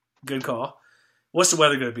 Yes. Good call. What's the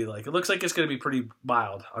weather going to be like? It looks like it's going to be pretty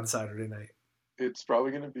mild on Saturday night. It's probably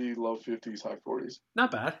going to be low 50s, high 40s. Not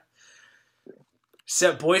bad.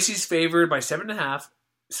 Yeah. Boise's favored by 7.5.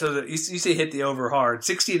 So you say hit the over hard.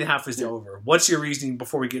 16.5 is the over. What's your reasoning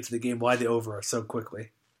before we get to the game? Why the over so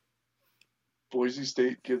quickly? Boise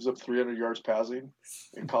State gives up 300 yards passing,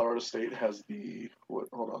 and Colorado State has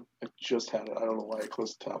hold on, I just had it. I don't know why I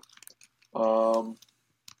closed the tab.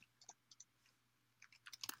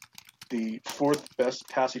 The fourth best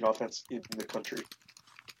passing offense in the country.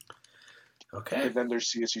 Okay. And then there's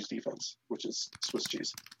CSU's defense, which is Swiss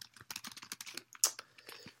cheese.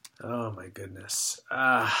 Oh my goodness.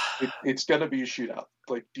 It's gonna be a shootout.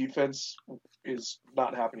 Like, defense is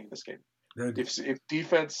not happening this game. No, if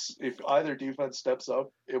either defense steps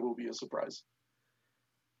up, it will be a surprise.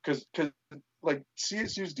 Because like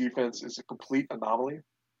CSU's defense is a complete anomaly.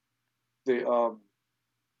 They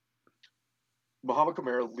Muhammad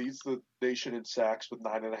Kamara leads the nation in sacks with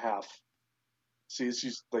 9.5.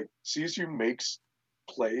 CSU makes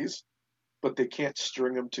plays, but they can't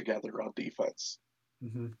string them together on defense.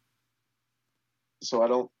 Mm-hmm.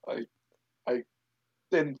 So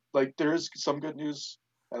there is some good news,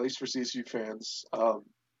 at least for CSU fans.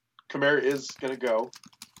 Kamara is going to go.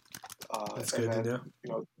 That's good to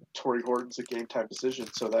know. Torrey Horton's a game time decision,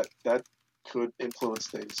 so that could influence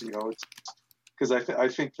things. It's because I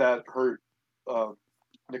think that hurt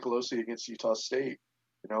Nicolosi against Utah State.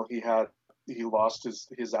 He lost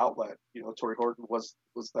his outlet. Torrey Horton was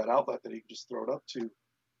that outlet that he could just throw it up to,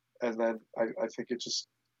 and then I think it just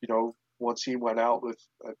once he went out with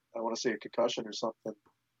I want to say a concussion or something.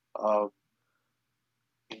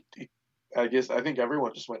 I think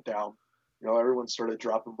everyone just went down. Everyone started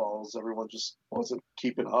dropping balls. Everyone just wasn't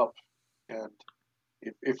keeping up. And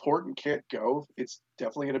if Horton can't go, it's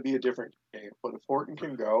definitely going to be a different game. But if Horton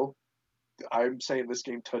can go, I'm saying this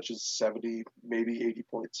game touches 70, maybe 80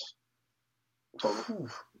 points total.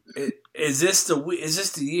 Is this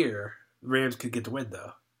the year Rams could get the win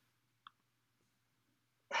though?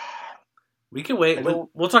 We can wait.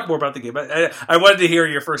 We'll talk more about the game. I wanted to hear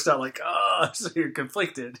your first out, so you're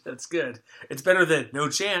conflicted. That's good. It's better than no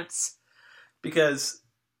chance. Because,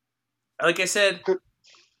 like I said,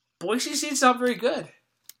 Boise State's not very good.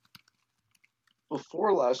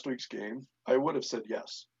 Before last week's game, I would have said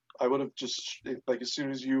yes. I would have just, as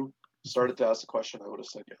soon as you started to ask the question, I would have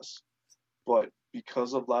said yes. But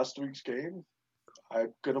because of last week's game,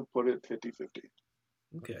 I'm going to put it 50-50.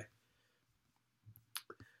 Okay.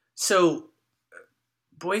 So,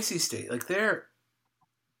 Boise State, they're...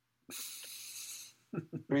 I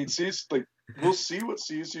mean, we'll see what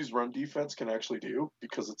CSU's run defense can actually do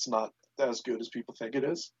because it's not as good as people think it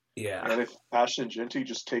is. Yeah. And if Ashton Jeanty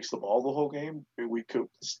just takes the ball the whole game,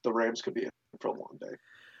 the Rams could be in for a long day.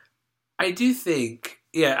 I do think,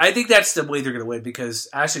 I think that's the way they're going to win because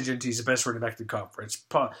Ashton Genty's the best running back in the conference.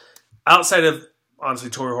 Outside of, honestly,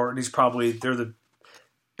 Torrey Horton, they're the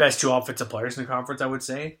best two offensive players in the conference, I would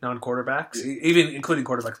say, non-quarterbacks, even including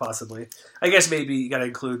quarterbacks possibly. I guess maybe you got to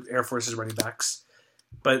include Air Force's running backs.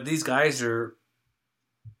 But these guys are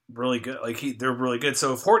really good. They're really good.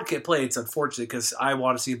 So if Horton can't play, it's unfortunate because I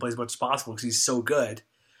want to see him play as much as possible because he's so good.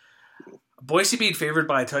 Boise being favored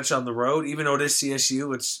by a touch on the road, even though it is CSU,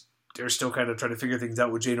 which they're still kind of trying to figure things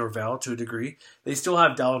out with Jay Norvell to a degree. They still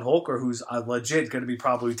have Dallin Holker, who's legit going to be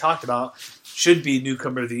probably talked about, should be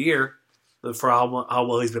newcomer of the year for how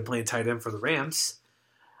well he's been playing tight end for the Rams.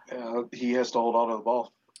 He has to hold on to the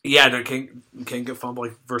ball. Yeah, they can't get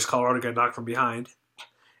fumbled versus Colorado, got knocked from behind.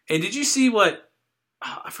 And did you see what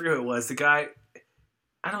I forget who it was? The guy,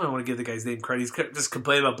 I don't even want to give the guy's name credit. He's just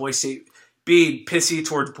complaining about Boise State being pissy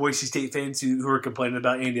towards Boise State fans who are complaining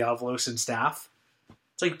about Andy Avalos and staff.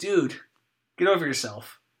 It's like, dude, get over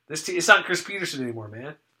yourself. It's not Chris Peterson anymore,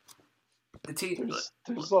 man.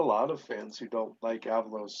 There's a lot of fans who don't like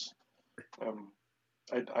Avalos.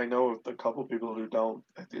 I know a couple people who don't.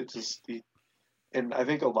 It's just and I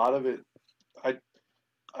think a lot of it.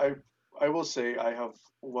 I will say I have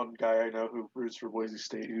one guy I know who roots for Boise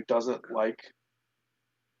State who doesn't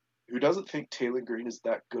think Taylor Green is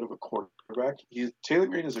that good of a quarterback. Taylor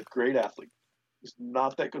Green is a great athlete. He's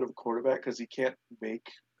not that good of a quarterback because he can't make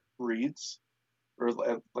reads, or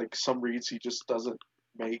like some reads he just doesn't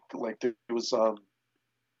make. Like there was a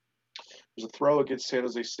throw against San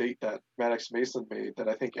Jose State that Maddox Mason made that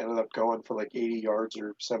I think ended up going for like 80 yards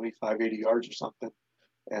or 75, 80 yards or something.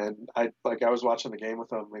 And I was watching the game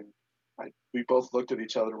with him and we both looked at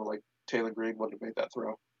each other and were like, Taylor Green wouldn't have made that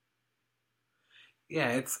throw.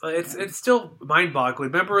 Yeah, it's still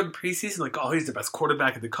mind-boggling. Remember in the preseason, like, oh, he's the best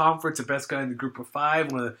quarterback in the conference, the best guy in the group of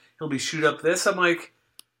five. He'll be shoot up this. I'm like,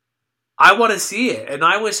 I want to see it, and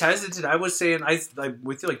I was hesitant. I was saying,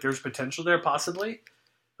 with you, like, there's potential there possibly.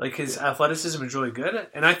 Like his athleticism is really good,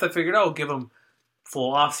 and I figured, give him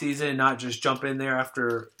full off season, not just jump in there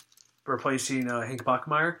after replacing Hank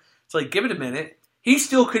Bachmeier. It's like, give it a minute. He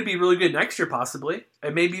still could be really good next year, possibly,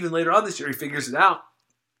 and maybe even later on this year he figures it out.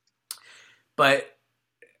 But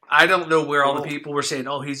I don't know where all the people were saying,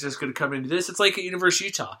 he's just going to come into this. It's like at University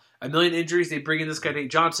of Utah. A million injuries. They bring in this guy,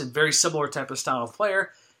 Nate Johnson, very similar type of style of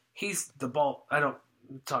player. He's the ball. I don't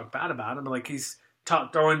talk bad about him, but like he's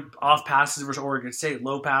throwing off passes versus Oregon State,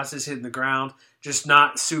 low passes, hitting the ground, just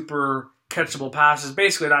not super catchable passes,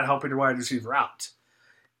 basically not helping your wide receiver out.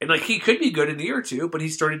 And like he could be good in a year or two, but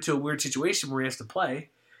he's started into a weird situation where he has to play.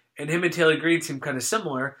 And him and Taylor Green seem kind of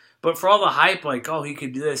similar. But for all the hype, like, he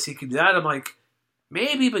can do this, he can do that, I'm like,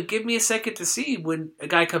 maybe, but give me a second to see when a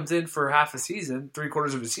guy comes in for half a season,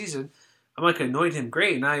 3/4 of a season. I'm like, anoint him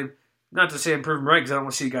great. And not to say I'm proving right because I don't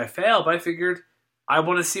want to see a guy fail, but I figured I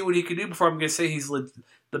want to see what he can do before I'm going to say he's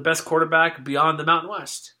the best quarterback beyond the Mountain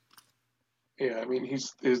West. Yeah, I mean,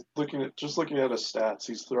 he's looking at his stats.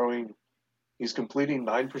 He's completing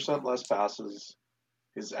 9% less passes.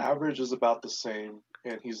 His average is about the same,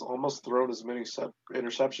 and he's almost thrown as many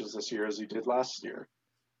interceptions this year as he did last year.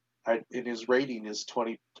 And his rating is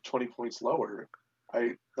 20 points lower.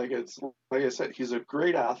 Like I said, he's a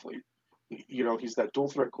great athlete. He's that dual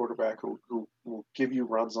threat quarterback who will give you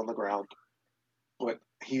runs on the ground, but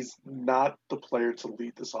he's not the player to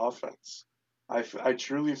lead this offense. I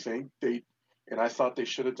truly think I thought they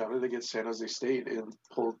should have done it against San Jose State and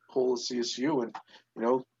pull a CSU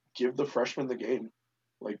and give the freshman the game.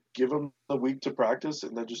 Like, give him a week to practice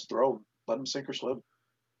and then just throw him. Let him sink or swim.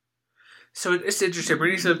 So it's interesting.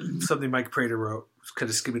 Reading something Mike Prater wrote, kind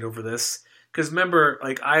of skimming over this. Because remember,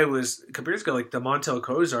 like, I was, a couple years ago, like, the Montel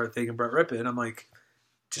Kozar thing and Brett Rippon, I'm like,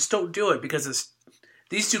 just don't do it because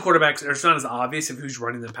these two quarterbacks, it's not as obvious of who's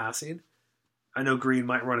running the passing. I know Green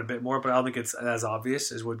might run a bit more, but I don't think it's as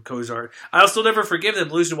obvious as what Kozar. I'll still never forgive them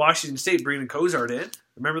losing to Washington State, bringing Kozar in.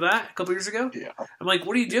 Remember that a couple years ago? Yeah. I'm like,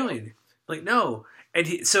 what are you doing? Like, no. And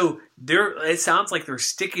it sounds like they're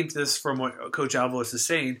sticking to this from what Coach Avalos is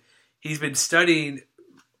saying. He's been studying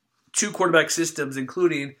two quarterback systems,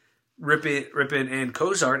 including Rippon and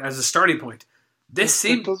Kozar, as a starting point. This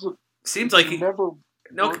seems like he never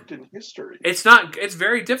worked in history. It's not. It's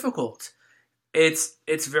very difficult. It's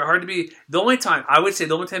very hard to be. The only time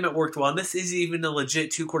it worked well, and this isn't even a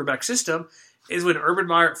legit two quarterback system, is when Urban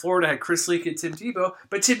Meyer at Florida had Chris Leak and Tim Tebow,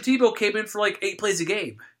 but Tim Tebow came in for like 8 plays a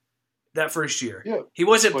game that first year. Yeah, he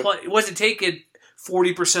wasn't taking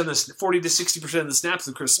 40% to 60% of the snaps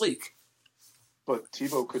of Chris Leak. But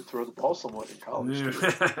Tebow could throw the ball somewhat in college.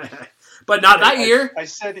 But not that year. I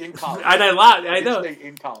said in college. And I know.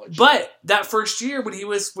 In college. But that first year when he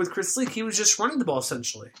was with Chris Leak, he was just running the ball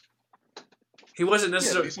essentially. He wasn't Yeah,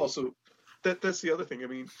 necessarily. he's also that's the other thing. I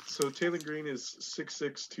mean, so Taylor Green is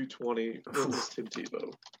 6'6", 220. What was Tim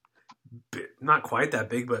Tebow? Not quite that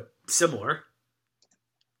big, but similar.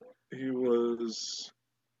 He was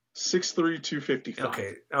 6'3",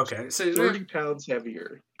 255. Okay. So 30 pounds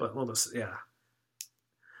heavier. But almost, yeah.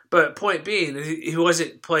 But point being, he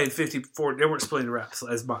wasn't playing 54. They weren't splitting reps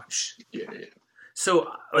as much. Yeah.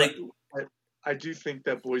 So, like, I do think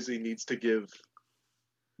that Boise needs to give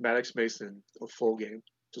Maddox Mason a full game.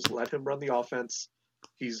 Just let him run the offense.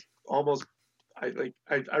 He's almost.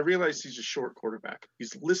 I realize he's a short quarterback.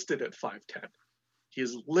 He's listed at 5'10". He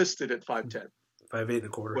is listed at 5'10". 5'8" and a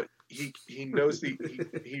quarter. But he knows he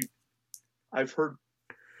I've heard,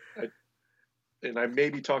 and I may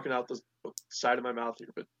be talking out the side of my mouth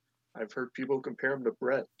here, but I've heard people compare him to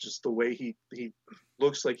Brett, just the way he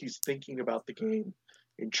looks like he's thinking about the game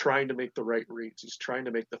and trying to make the right reads. He's trying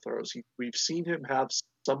to make the throws. We've seen him have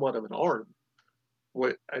somewhat of an arm.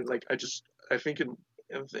 I think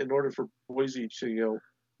in order for Boise to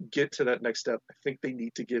get to that next step, I think they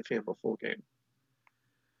need to give him a full game.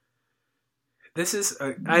 This is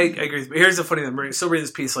I agree. Here's the funny thing. I'm still reading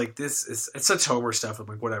this piece like this is it's such Homer stuff. I'm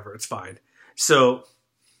like, whatever, it's fine. So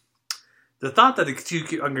the thought that I'm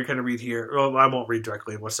going to kind of read here. Well, I won't read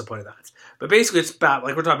directly. What's the point of that? But basically, it's bad.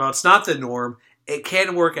 Like we're talking about, it's not the norm. It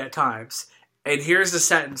can work at times. And here's the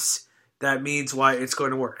sentence that means why it's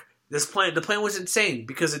going to work. The plan was insane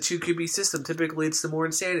because a 2 QB system typically leads to more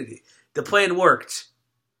insanity. The plan worked.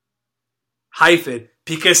 -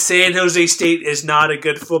 because San Jose State is not a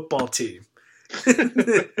good football team.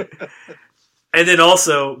 And then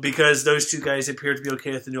also because those two guys appear to be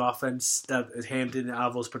okay with the new offense that Hampton and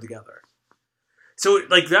Avalos put together. So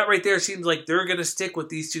like that right there seems like they're going to stick with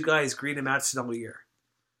these two guys, Green and Mattison, all year.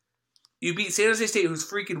 You beat San Jose State, who's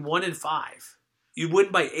freaking 1-5. You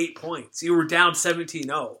win by 8 points. You were down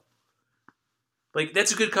 17-0. Like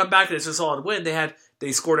that's a good comeback and it's a solid win.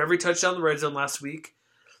 They scored every touchdown in the red zone last week.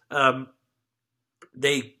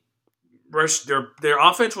 They rushed their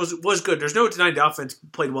offense was good. There's no denying the offense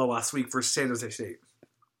played well last week for San Jose State.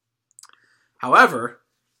 However,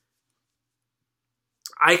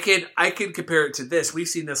 I can compare it to this. We've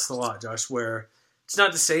seen this a lot, Josh, where it's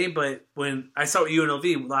not the same, but when I saw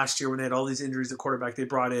UNLV last year when they had all these injuries at quarterback, they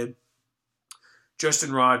brought in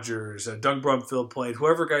Justin Rogers, Doug Brumfield played,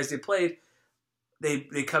 whoever guys they played,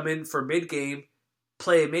 they come in for mid-game,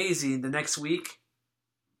 play amazing. The next week,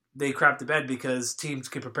 they crap the bed because teams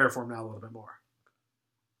can prepare for them now a little bit more.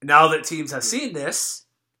 Now that teams have seen this,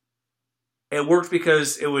 it worked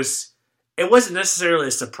because it wasn't necessarily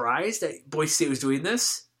a surprise that Boise State was doing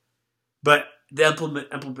this, but the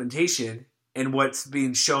implementation and what's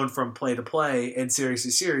being shown from play to play and series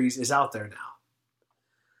to series is out there now.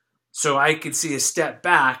 So I could see a step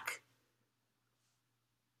back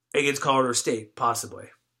against Colorado State, possibly.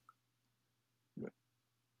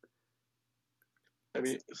 I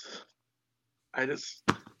mean, I'm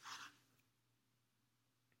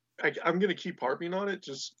going to keep harping on it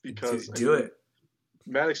just because. Do it.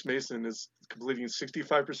 Maddox Mason is completing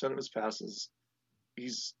 65% of his passes.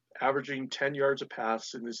 He's averaging 10 yards a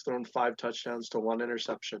pass, and he's thrown 5 touchdowns to 1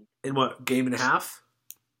 interception. In what, game and a half?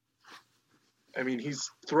 I mean, he's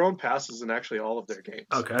thrown passes in actually all of their games.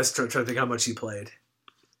 Okay, I was trying to think how much he played.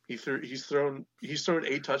 He's thrown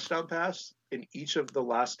 8 touchdown passes in each of the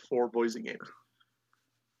last 4 Boise games.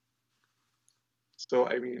 So,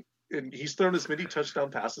 I mean, and he's thrown as many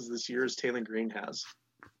touchdown passes this year as Taylor Green has.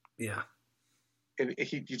 Yeah. And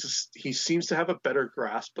he seems to have a better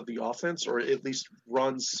grasp of the offense, or at least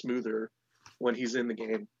runs smoother when he's in the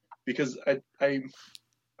game. Because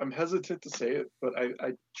I'm hesitant to say it, but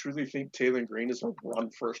I truly think Taylor Green is a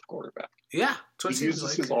run-first quarterback. Yeah, he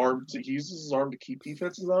uses his arm to keep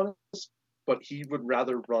defenses honest, but he would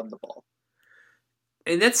rather run the ball.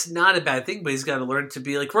 And that's not a bad thing, but he's got to learn to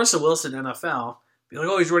be like Russell Wilson, NFL. Be like,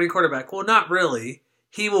 oh, he's running quarterback. Well, not really.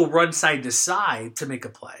 He will run side to side to make a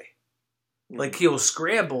play. Like he'll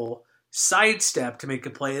scramble, sidestep to make a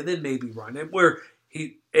play, and then maybe run it.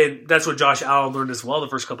 And that's what Josh Allen learned as well the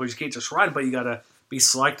first couple of years. You can't just run, but you got to be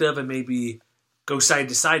selective and maybe go side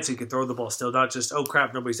to side so you can throw the ball still. Not just, oh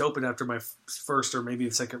crap, nobody's open after my first or maybe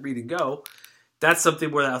the second read and go. That's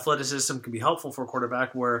something where the athleticism can be helpful for a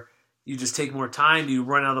quarterback where you just take more time, you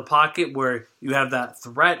run out of the pocket where you have that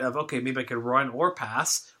threat of, okay, maybe I can run or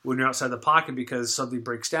pass when you're outside the pocket because something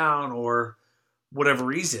breaks down or whatever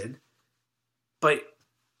reason. But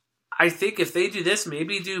I think if they do this,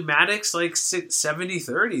 maybe do Maddox like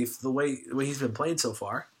 70-30 the way he's been playing so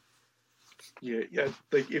far. Yeah.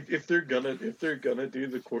 Like if they're gonna do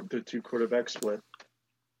the 2 quarterback split,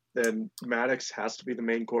 then Maddox has to be the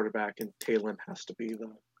main quarterback and Talon has to be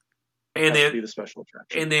And has to be the special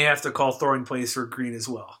attraction. And they have to call throwing plays for Green as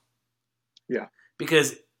well. Yeah.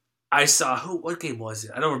 Because I saw what game was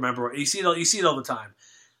it? I don't remember. You see it all the time.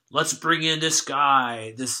 Let's bring in this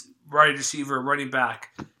guy, this wide receiver, running back.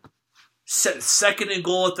 Second and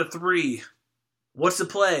goal at the 3. What's the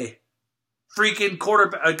play? Freaking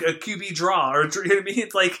quarterback, a QB draw, or you know what I mean?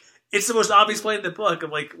 It's like it's the most obvious play in the book.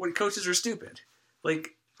 I'm like, what coaches are stupid.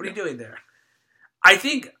 Like, what are you doing there? I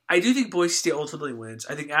do think Boise State ultimately wins.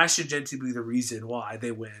 I think Ashton Jeanty will be the reason why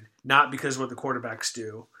they win, not because of what the quarterbacks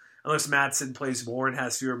do. Unless Madsen plays more and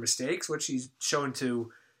has fewer mistakes, which he's shown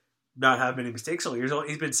to not have many mistakes all year.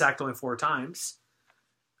 He's been sacked only 4 times.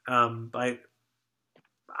 But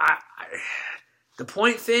the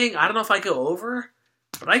point thing, I don't know if I go over,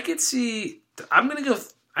 but I could see. I'm going to go.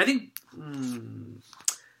 I think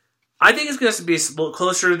it's going to be a little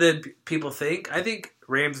closer than people think. I think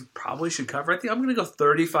Rams probably should cover. I think I'm going to go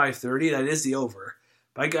 35-30. That is the over.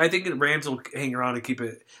 But I think the Rams will hang around and keep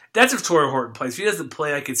it. That's if Torrey Horton plays. If he doesn't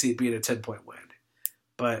play, I could see it being a 10-point win.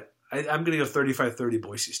 But I'm going to go 35-30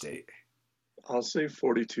 Boise State. I'll say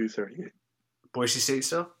 42-38. Boise State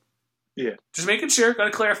still? Yeah. Just making sure. Got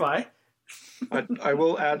to clarify. I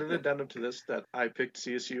will add an addendum to this that I picked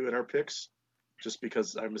CSU in our picks just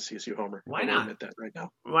because I'm a CSU homer. Why I'll not? admit that right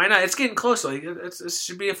now. Why not? It's getting close. Like it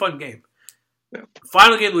should be a fun game. Yeah.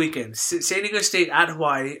 Final game of the weekend. San Diego State at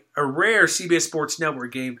Hawaii. A rare CBS Sports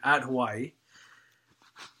Network game at Hawaii.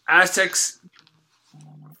 Aztecs,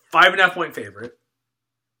 5.5 point favorite.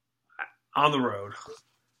 On the road.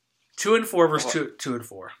 2-4 versus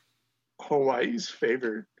 2-4. Hawaii's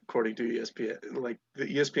favored, according to ESPN. Like the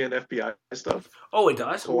ESPN FPI stuff. Oh, it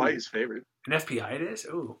does? Hawaii's favored. An FPI it is?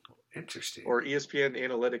 Ooh, interesting. Or ESPN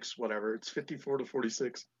Analytics, whatever. It's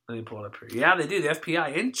 54-46. Let me pull it up here. Yeah, they do. The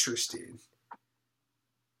FPI. Interesting.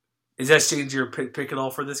 Is that change your pick at all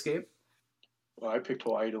for this game? Well, I picked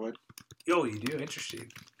Hawaii to win. Oh, you do?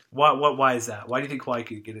 Interesting. Why is that? Why do you think Hawaii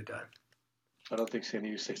could get it done? I don't think San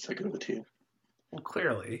Diego State's that good of a team. Well,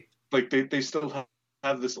 clearly. Like, they still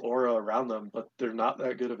have this aura around them, but they're not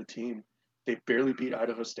that good of a team. They barely beat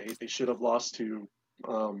Idaho State. They should have lost to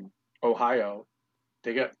Ohio.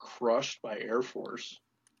 They got crushed by Air Force.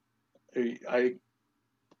 I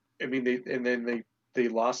mean, they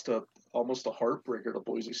lost almost a heartbreaker to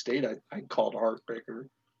Boise State. I called a heartbreaker.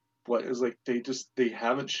 But it's like they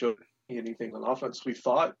haven't shown anything on offense. We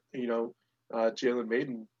thought, Jalen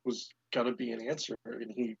Maiden was gonna be an answer,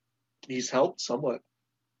 and he's helped somewhat.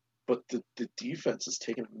 But the defense has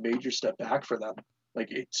taken a major step back for them.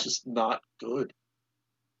 Like, it's just not good.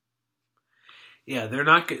 Yeah, they're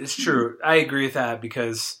not good. It's true. I agree with that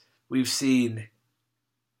because we've seen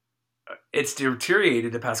it's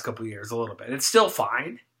deteriorated the past couple of years a little bit. It's still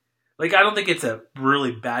fine. Like, I don't think it's a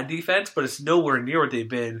really bad defense, but it's nowhere near what they've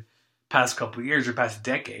been past couple of years or past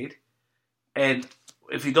decade. And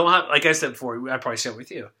if you don't have, like I said before, I probably said it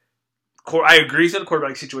with you. I agree with the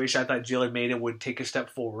quarterback situation. I thought Jalen Maiden would take a step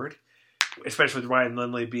forward, especially with Ryan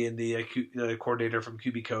Lindley being the coordinator from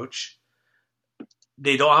QB coach.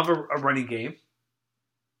 They don't have a running game.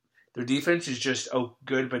 Their defense is just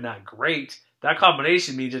good but not great. That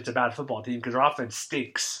combination means it's a bad football team because their offense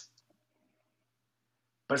stinks.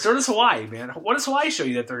 But so does Hawaii, man. What does Hawaii show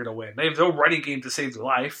you that they're going to win? They have no running game to save their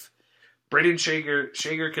life. Braden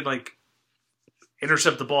Shager can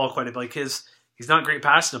intercept the ball quite a bit. He's not great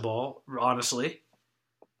passing the ball, honestly.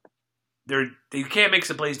 They can't make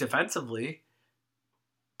some plays defensively.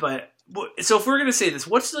 But so if we're going to say this,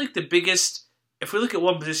 what's the biggest? If we look at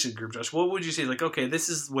one position group, Josh, what would you say? Okay, this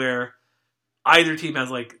is where either team has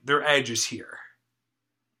their edge is here.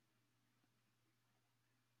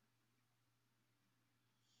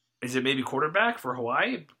 Is it maybe quarterback for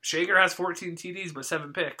Hawaii? Shager has 14 TDs but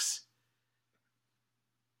 7 picks.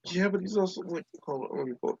 Yeah, but he's also hold on, let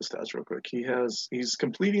me pull up the stats real quick. He's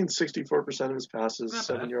completing 64% of his passes, Not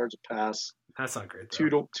 7 bad. yards a pass. That's not great,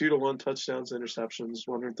 though. 2-1 touchdowns, interceptions,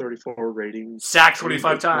 134 ratings. Sacked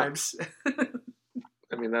 25 times.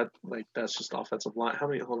 I mean, that's just offensive line.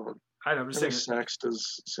 Hold on. I know, I'm How just many saying. sacks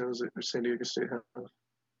does San Diego State have?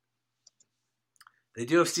 They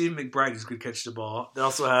do have Stephen McBride who's good catch the ball. They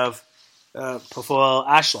also have Pafoel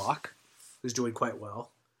Ashlock, who's doing quite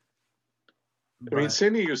well. I mean,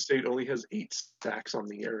 San Diego State only has 8 sacks on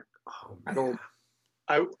the year. Oh, I don't.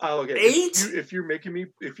 I'll get 8? If you're making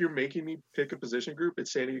me pick a position group,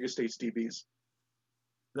 it's San Diego State's DBs.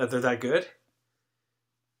 That they're that good?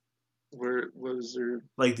 Where was there?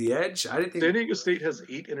 Like the edge? I didn't think. San Diego State has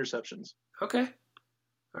 8 interceptions. Okay.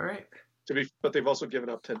 All right. But they've also given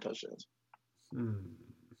up 10 touchdowns.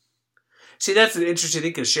 See, that's an interesting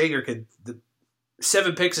thing because Shager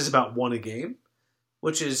 7 picks is about 1 a game,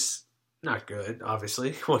 which is Not good,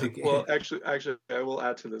 obviously. What a Well, actually, I will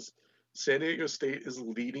add to this. San Diego State is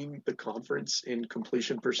leading the conference in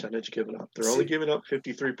completion percentage given up. They're only see. giving up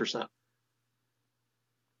 53%.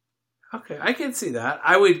 Okay, I can see that.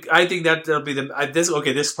 I think that will be this.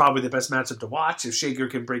 Okay, this is probably the best matchup to watch if Shaker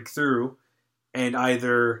can break through and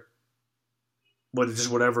either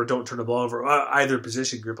just whatever, don't turn the ball over. Either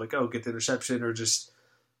position group, like get the interception or just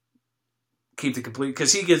keep the complete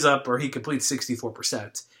because he gives up or he completes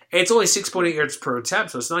 64%. And it's only 6.8 yards per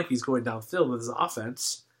attempt, so it's not like he's going downfield with his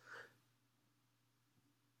offense.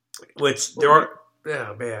 Which there are,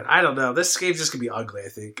 oh man, I don't know. This game's just gonna be ugly. I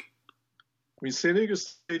think. I mean, San Diego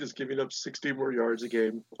State is giving up 60 more yards a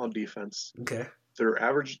game on defense. Okay. Their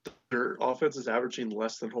offense is averaging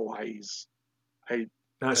less than Hawaii's. I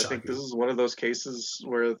think this is one of those cases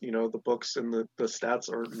where the books and the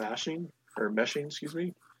stats are meshing. Excuse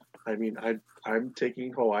me. I mean, I'm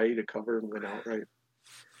taking Hawaii to cover and win outright.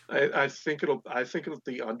 I think it'll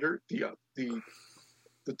the under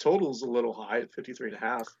the total's a little high at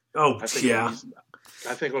 53.5. Oh, yeah.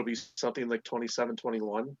 I think it'll be something like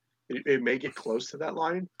 27-21. It may get close to that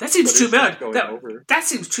line. That seems too much. That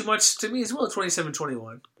seems too much to me as well.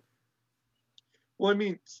 27-21. Well, I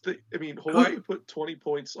mean, Hawaii put 20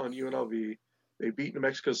 points on UNLV. They beat New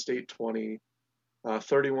Mexico State 20,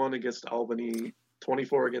 31 against Albany,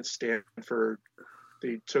 24 against Stanford.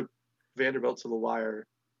 They took Vanderbilt to the wire.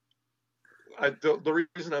 The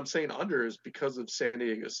reason I'm saying under is because of San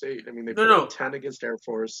Diego State. I mean, they put 10 against Air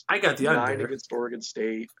Force. I got the 9 under. against Oregon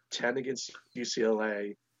State, 10 against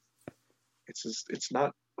UCLA. It's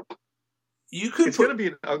not. It's going to be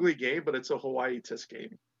an ugly game, but it's a Hawaii Tisk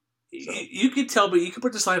game. So. You could tell, but you could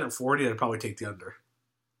put this line at 40 and I'd probably take the under.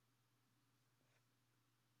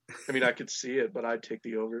 I mean, I could see it, but I'd take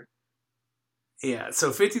the over. Yeah,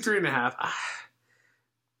 so 53.5.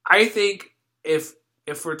 I think if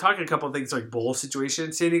we're talking a couple of things like bowl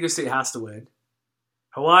situations, San Diego State has to win.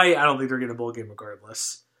 Hawaii, I don't think they're getting a bowl game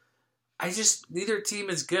regardless. Neither team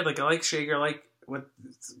is good. Like, I like Shager, I like what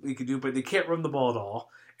we could do, but they can't run the ball at all.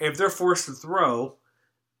 And if they're forced to throw,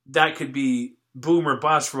 that could be boom or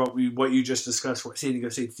bust for what you just discussed, what San Diego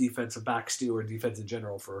State's defensive backs do or defense in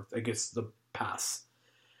general for against the pass.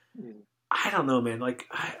 I don't know, man. Like,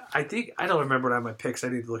 I think I don't remember what I have my picks. I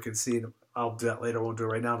need to look and see. I'll do that later. I won't do it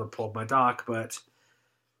right now to pull up my doc, but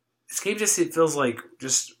this game it feels like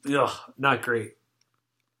not great.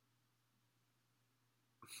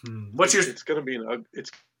 What's your? It's gonna be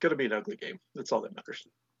an ugly game. That's all that matters.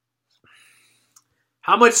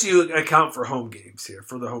 How much do you account for home games here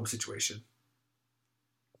for the home situation?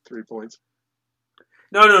 3 points.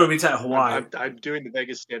 No. I mean, at Hawaii. I'm doing the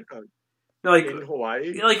Vegas stand. No, like in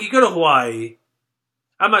Hawaii. Like you go to Hawaii.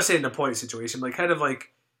 I'm not saying the point situation, like kind of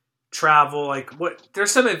like travel. Like what? There's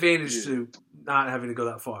some advantage to not having to go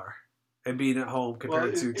that far and being at home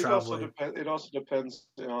compared to traveling. It also depends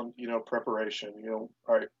on preparation. All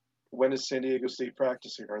right, when is San Diego State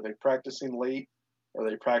practicing? Are they practicing late? Are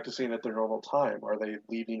they practicing at their normal time? Are they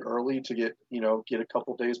leaving early to get a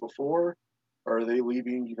couple days before? Or are they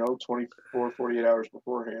leaving 24, 48 hours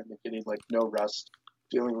beforehand and getting no rest,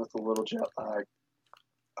 dealing with a little jet lag?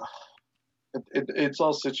 It's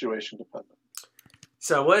all situation dependent.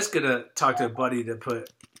 So I was gonna talk to a buddy to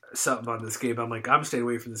put something on this game. I'm like, I'm staying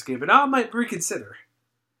away from this game, but now I might reconsider.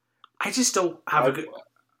 I just don't have a good.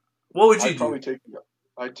 What would you do?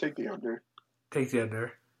 I'd take the under. Take the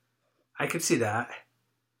under. I could see that.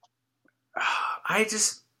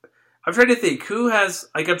 I'm trying to think who has.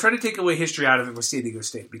 I'm trying to take away history out of it with San Diego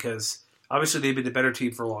State because obviously they've been the better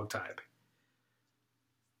team for a long time.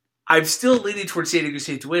 I'm still leaning towards San Diego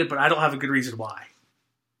State to win, but I don't have a good reason why.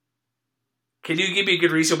 Can you give me a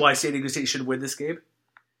good reason why San Diego State should win this game?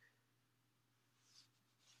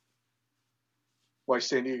 Why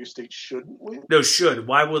San Diego State shouldn't win? No, should.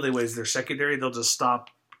 Why will they win? Is their secondary? They'll just stop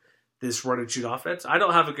this run and shoot offense? I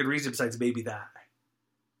don't have a good reason besides maybe that.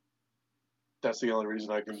 That's the only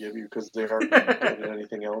reason I can give you because they aren't good at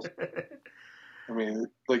anything else. I mean,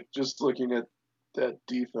 just looking at that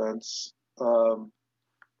defense, they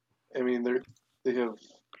have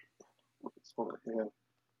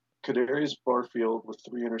Kadarius Barfield with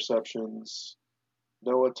 3 interceptions,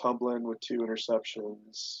 Noah Tumblin with 2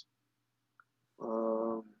 interceptions,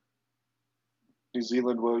 New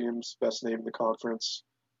Zealand Williams, best name in the conference,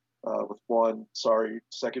 with 1. Sorry,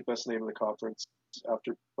 second best name in the conference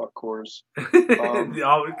after Buck Coors.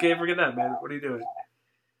 Can't forget that, man. What are you doing?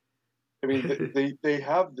 I mean, they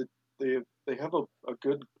have a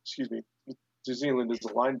good. Excuse me, New Zealand is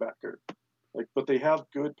a linebacker, but they have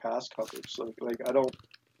good pass coverage. I don't.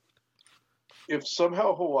 If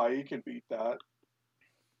somehow Hawaii can beat that,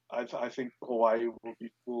 I think Hawaii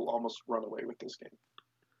will almost run away with this game.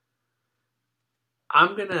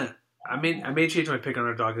 I may change my pick on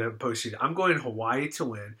our dog that posted. I'm going Hawaii to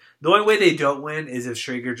win. The only way they don't win is if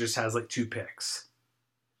Schrager just has like 2 picks.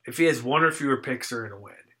 If he has 1 or fewer picks, they're going to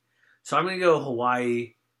win. So I'm going to go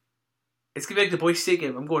Hawaii. It's going to be like the Boise State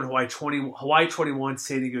game. I'm going Hawaii 21,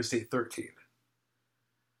 San Diego State 13.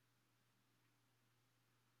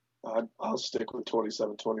 I'll stick with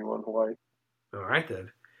 27-21 Hawaii. All right,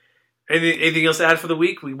 then. Anything else to add for the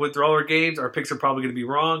week? We went through all our games. Our picks are probably going to be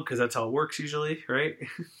wrong because that's how it works usually, right?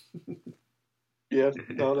 Yeah,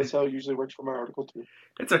 no, that's how it usually works for my article, too.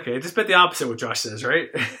 It's okay. Just bet the opposite of what Josh says, right?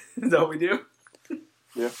 Is that what we do?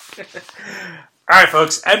 Yeah. All right,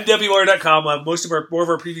 folks. MWR.com. More of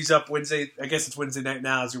our previews up Wednesday. I guess it's Wednesday night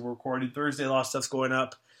now as we're recording. Thursday, a lot of stuff's going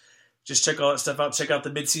up. Just check all that stuff out. Check out the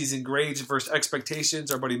midseason grades and first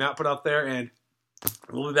expectations our buddy Matt put out there. And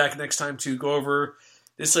we'll be back next time to go over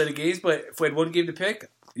this slate of games. But if we had one game to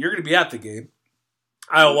pick, you're going to be at the game.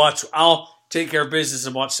 I'll take care of business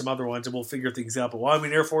and watch some other ones, and we'll figure things out. But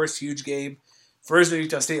Wyoming Air Force, huge game. Fresno,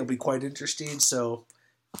 Utah State will be quite interesting. So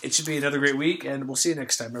it should be another great week, and we'll see you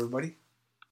next time, everybody.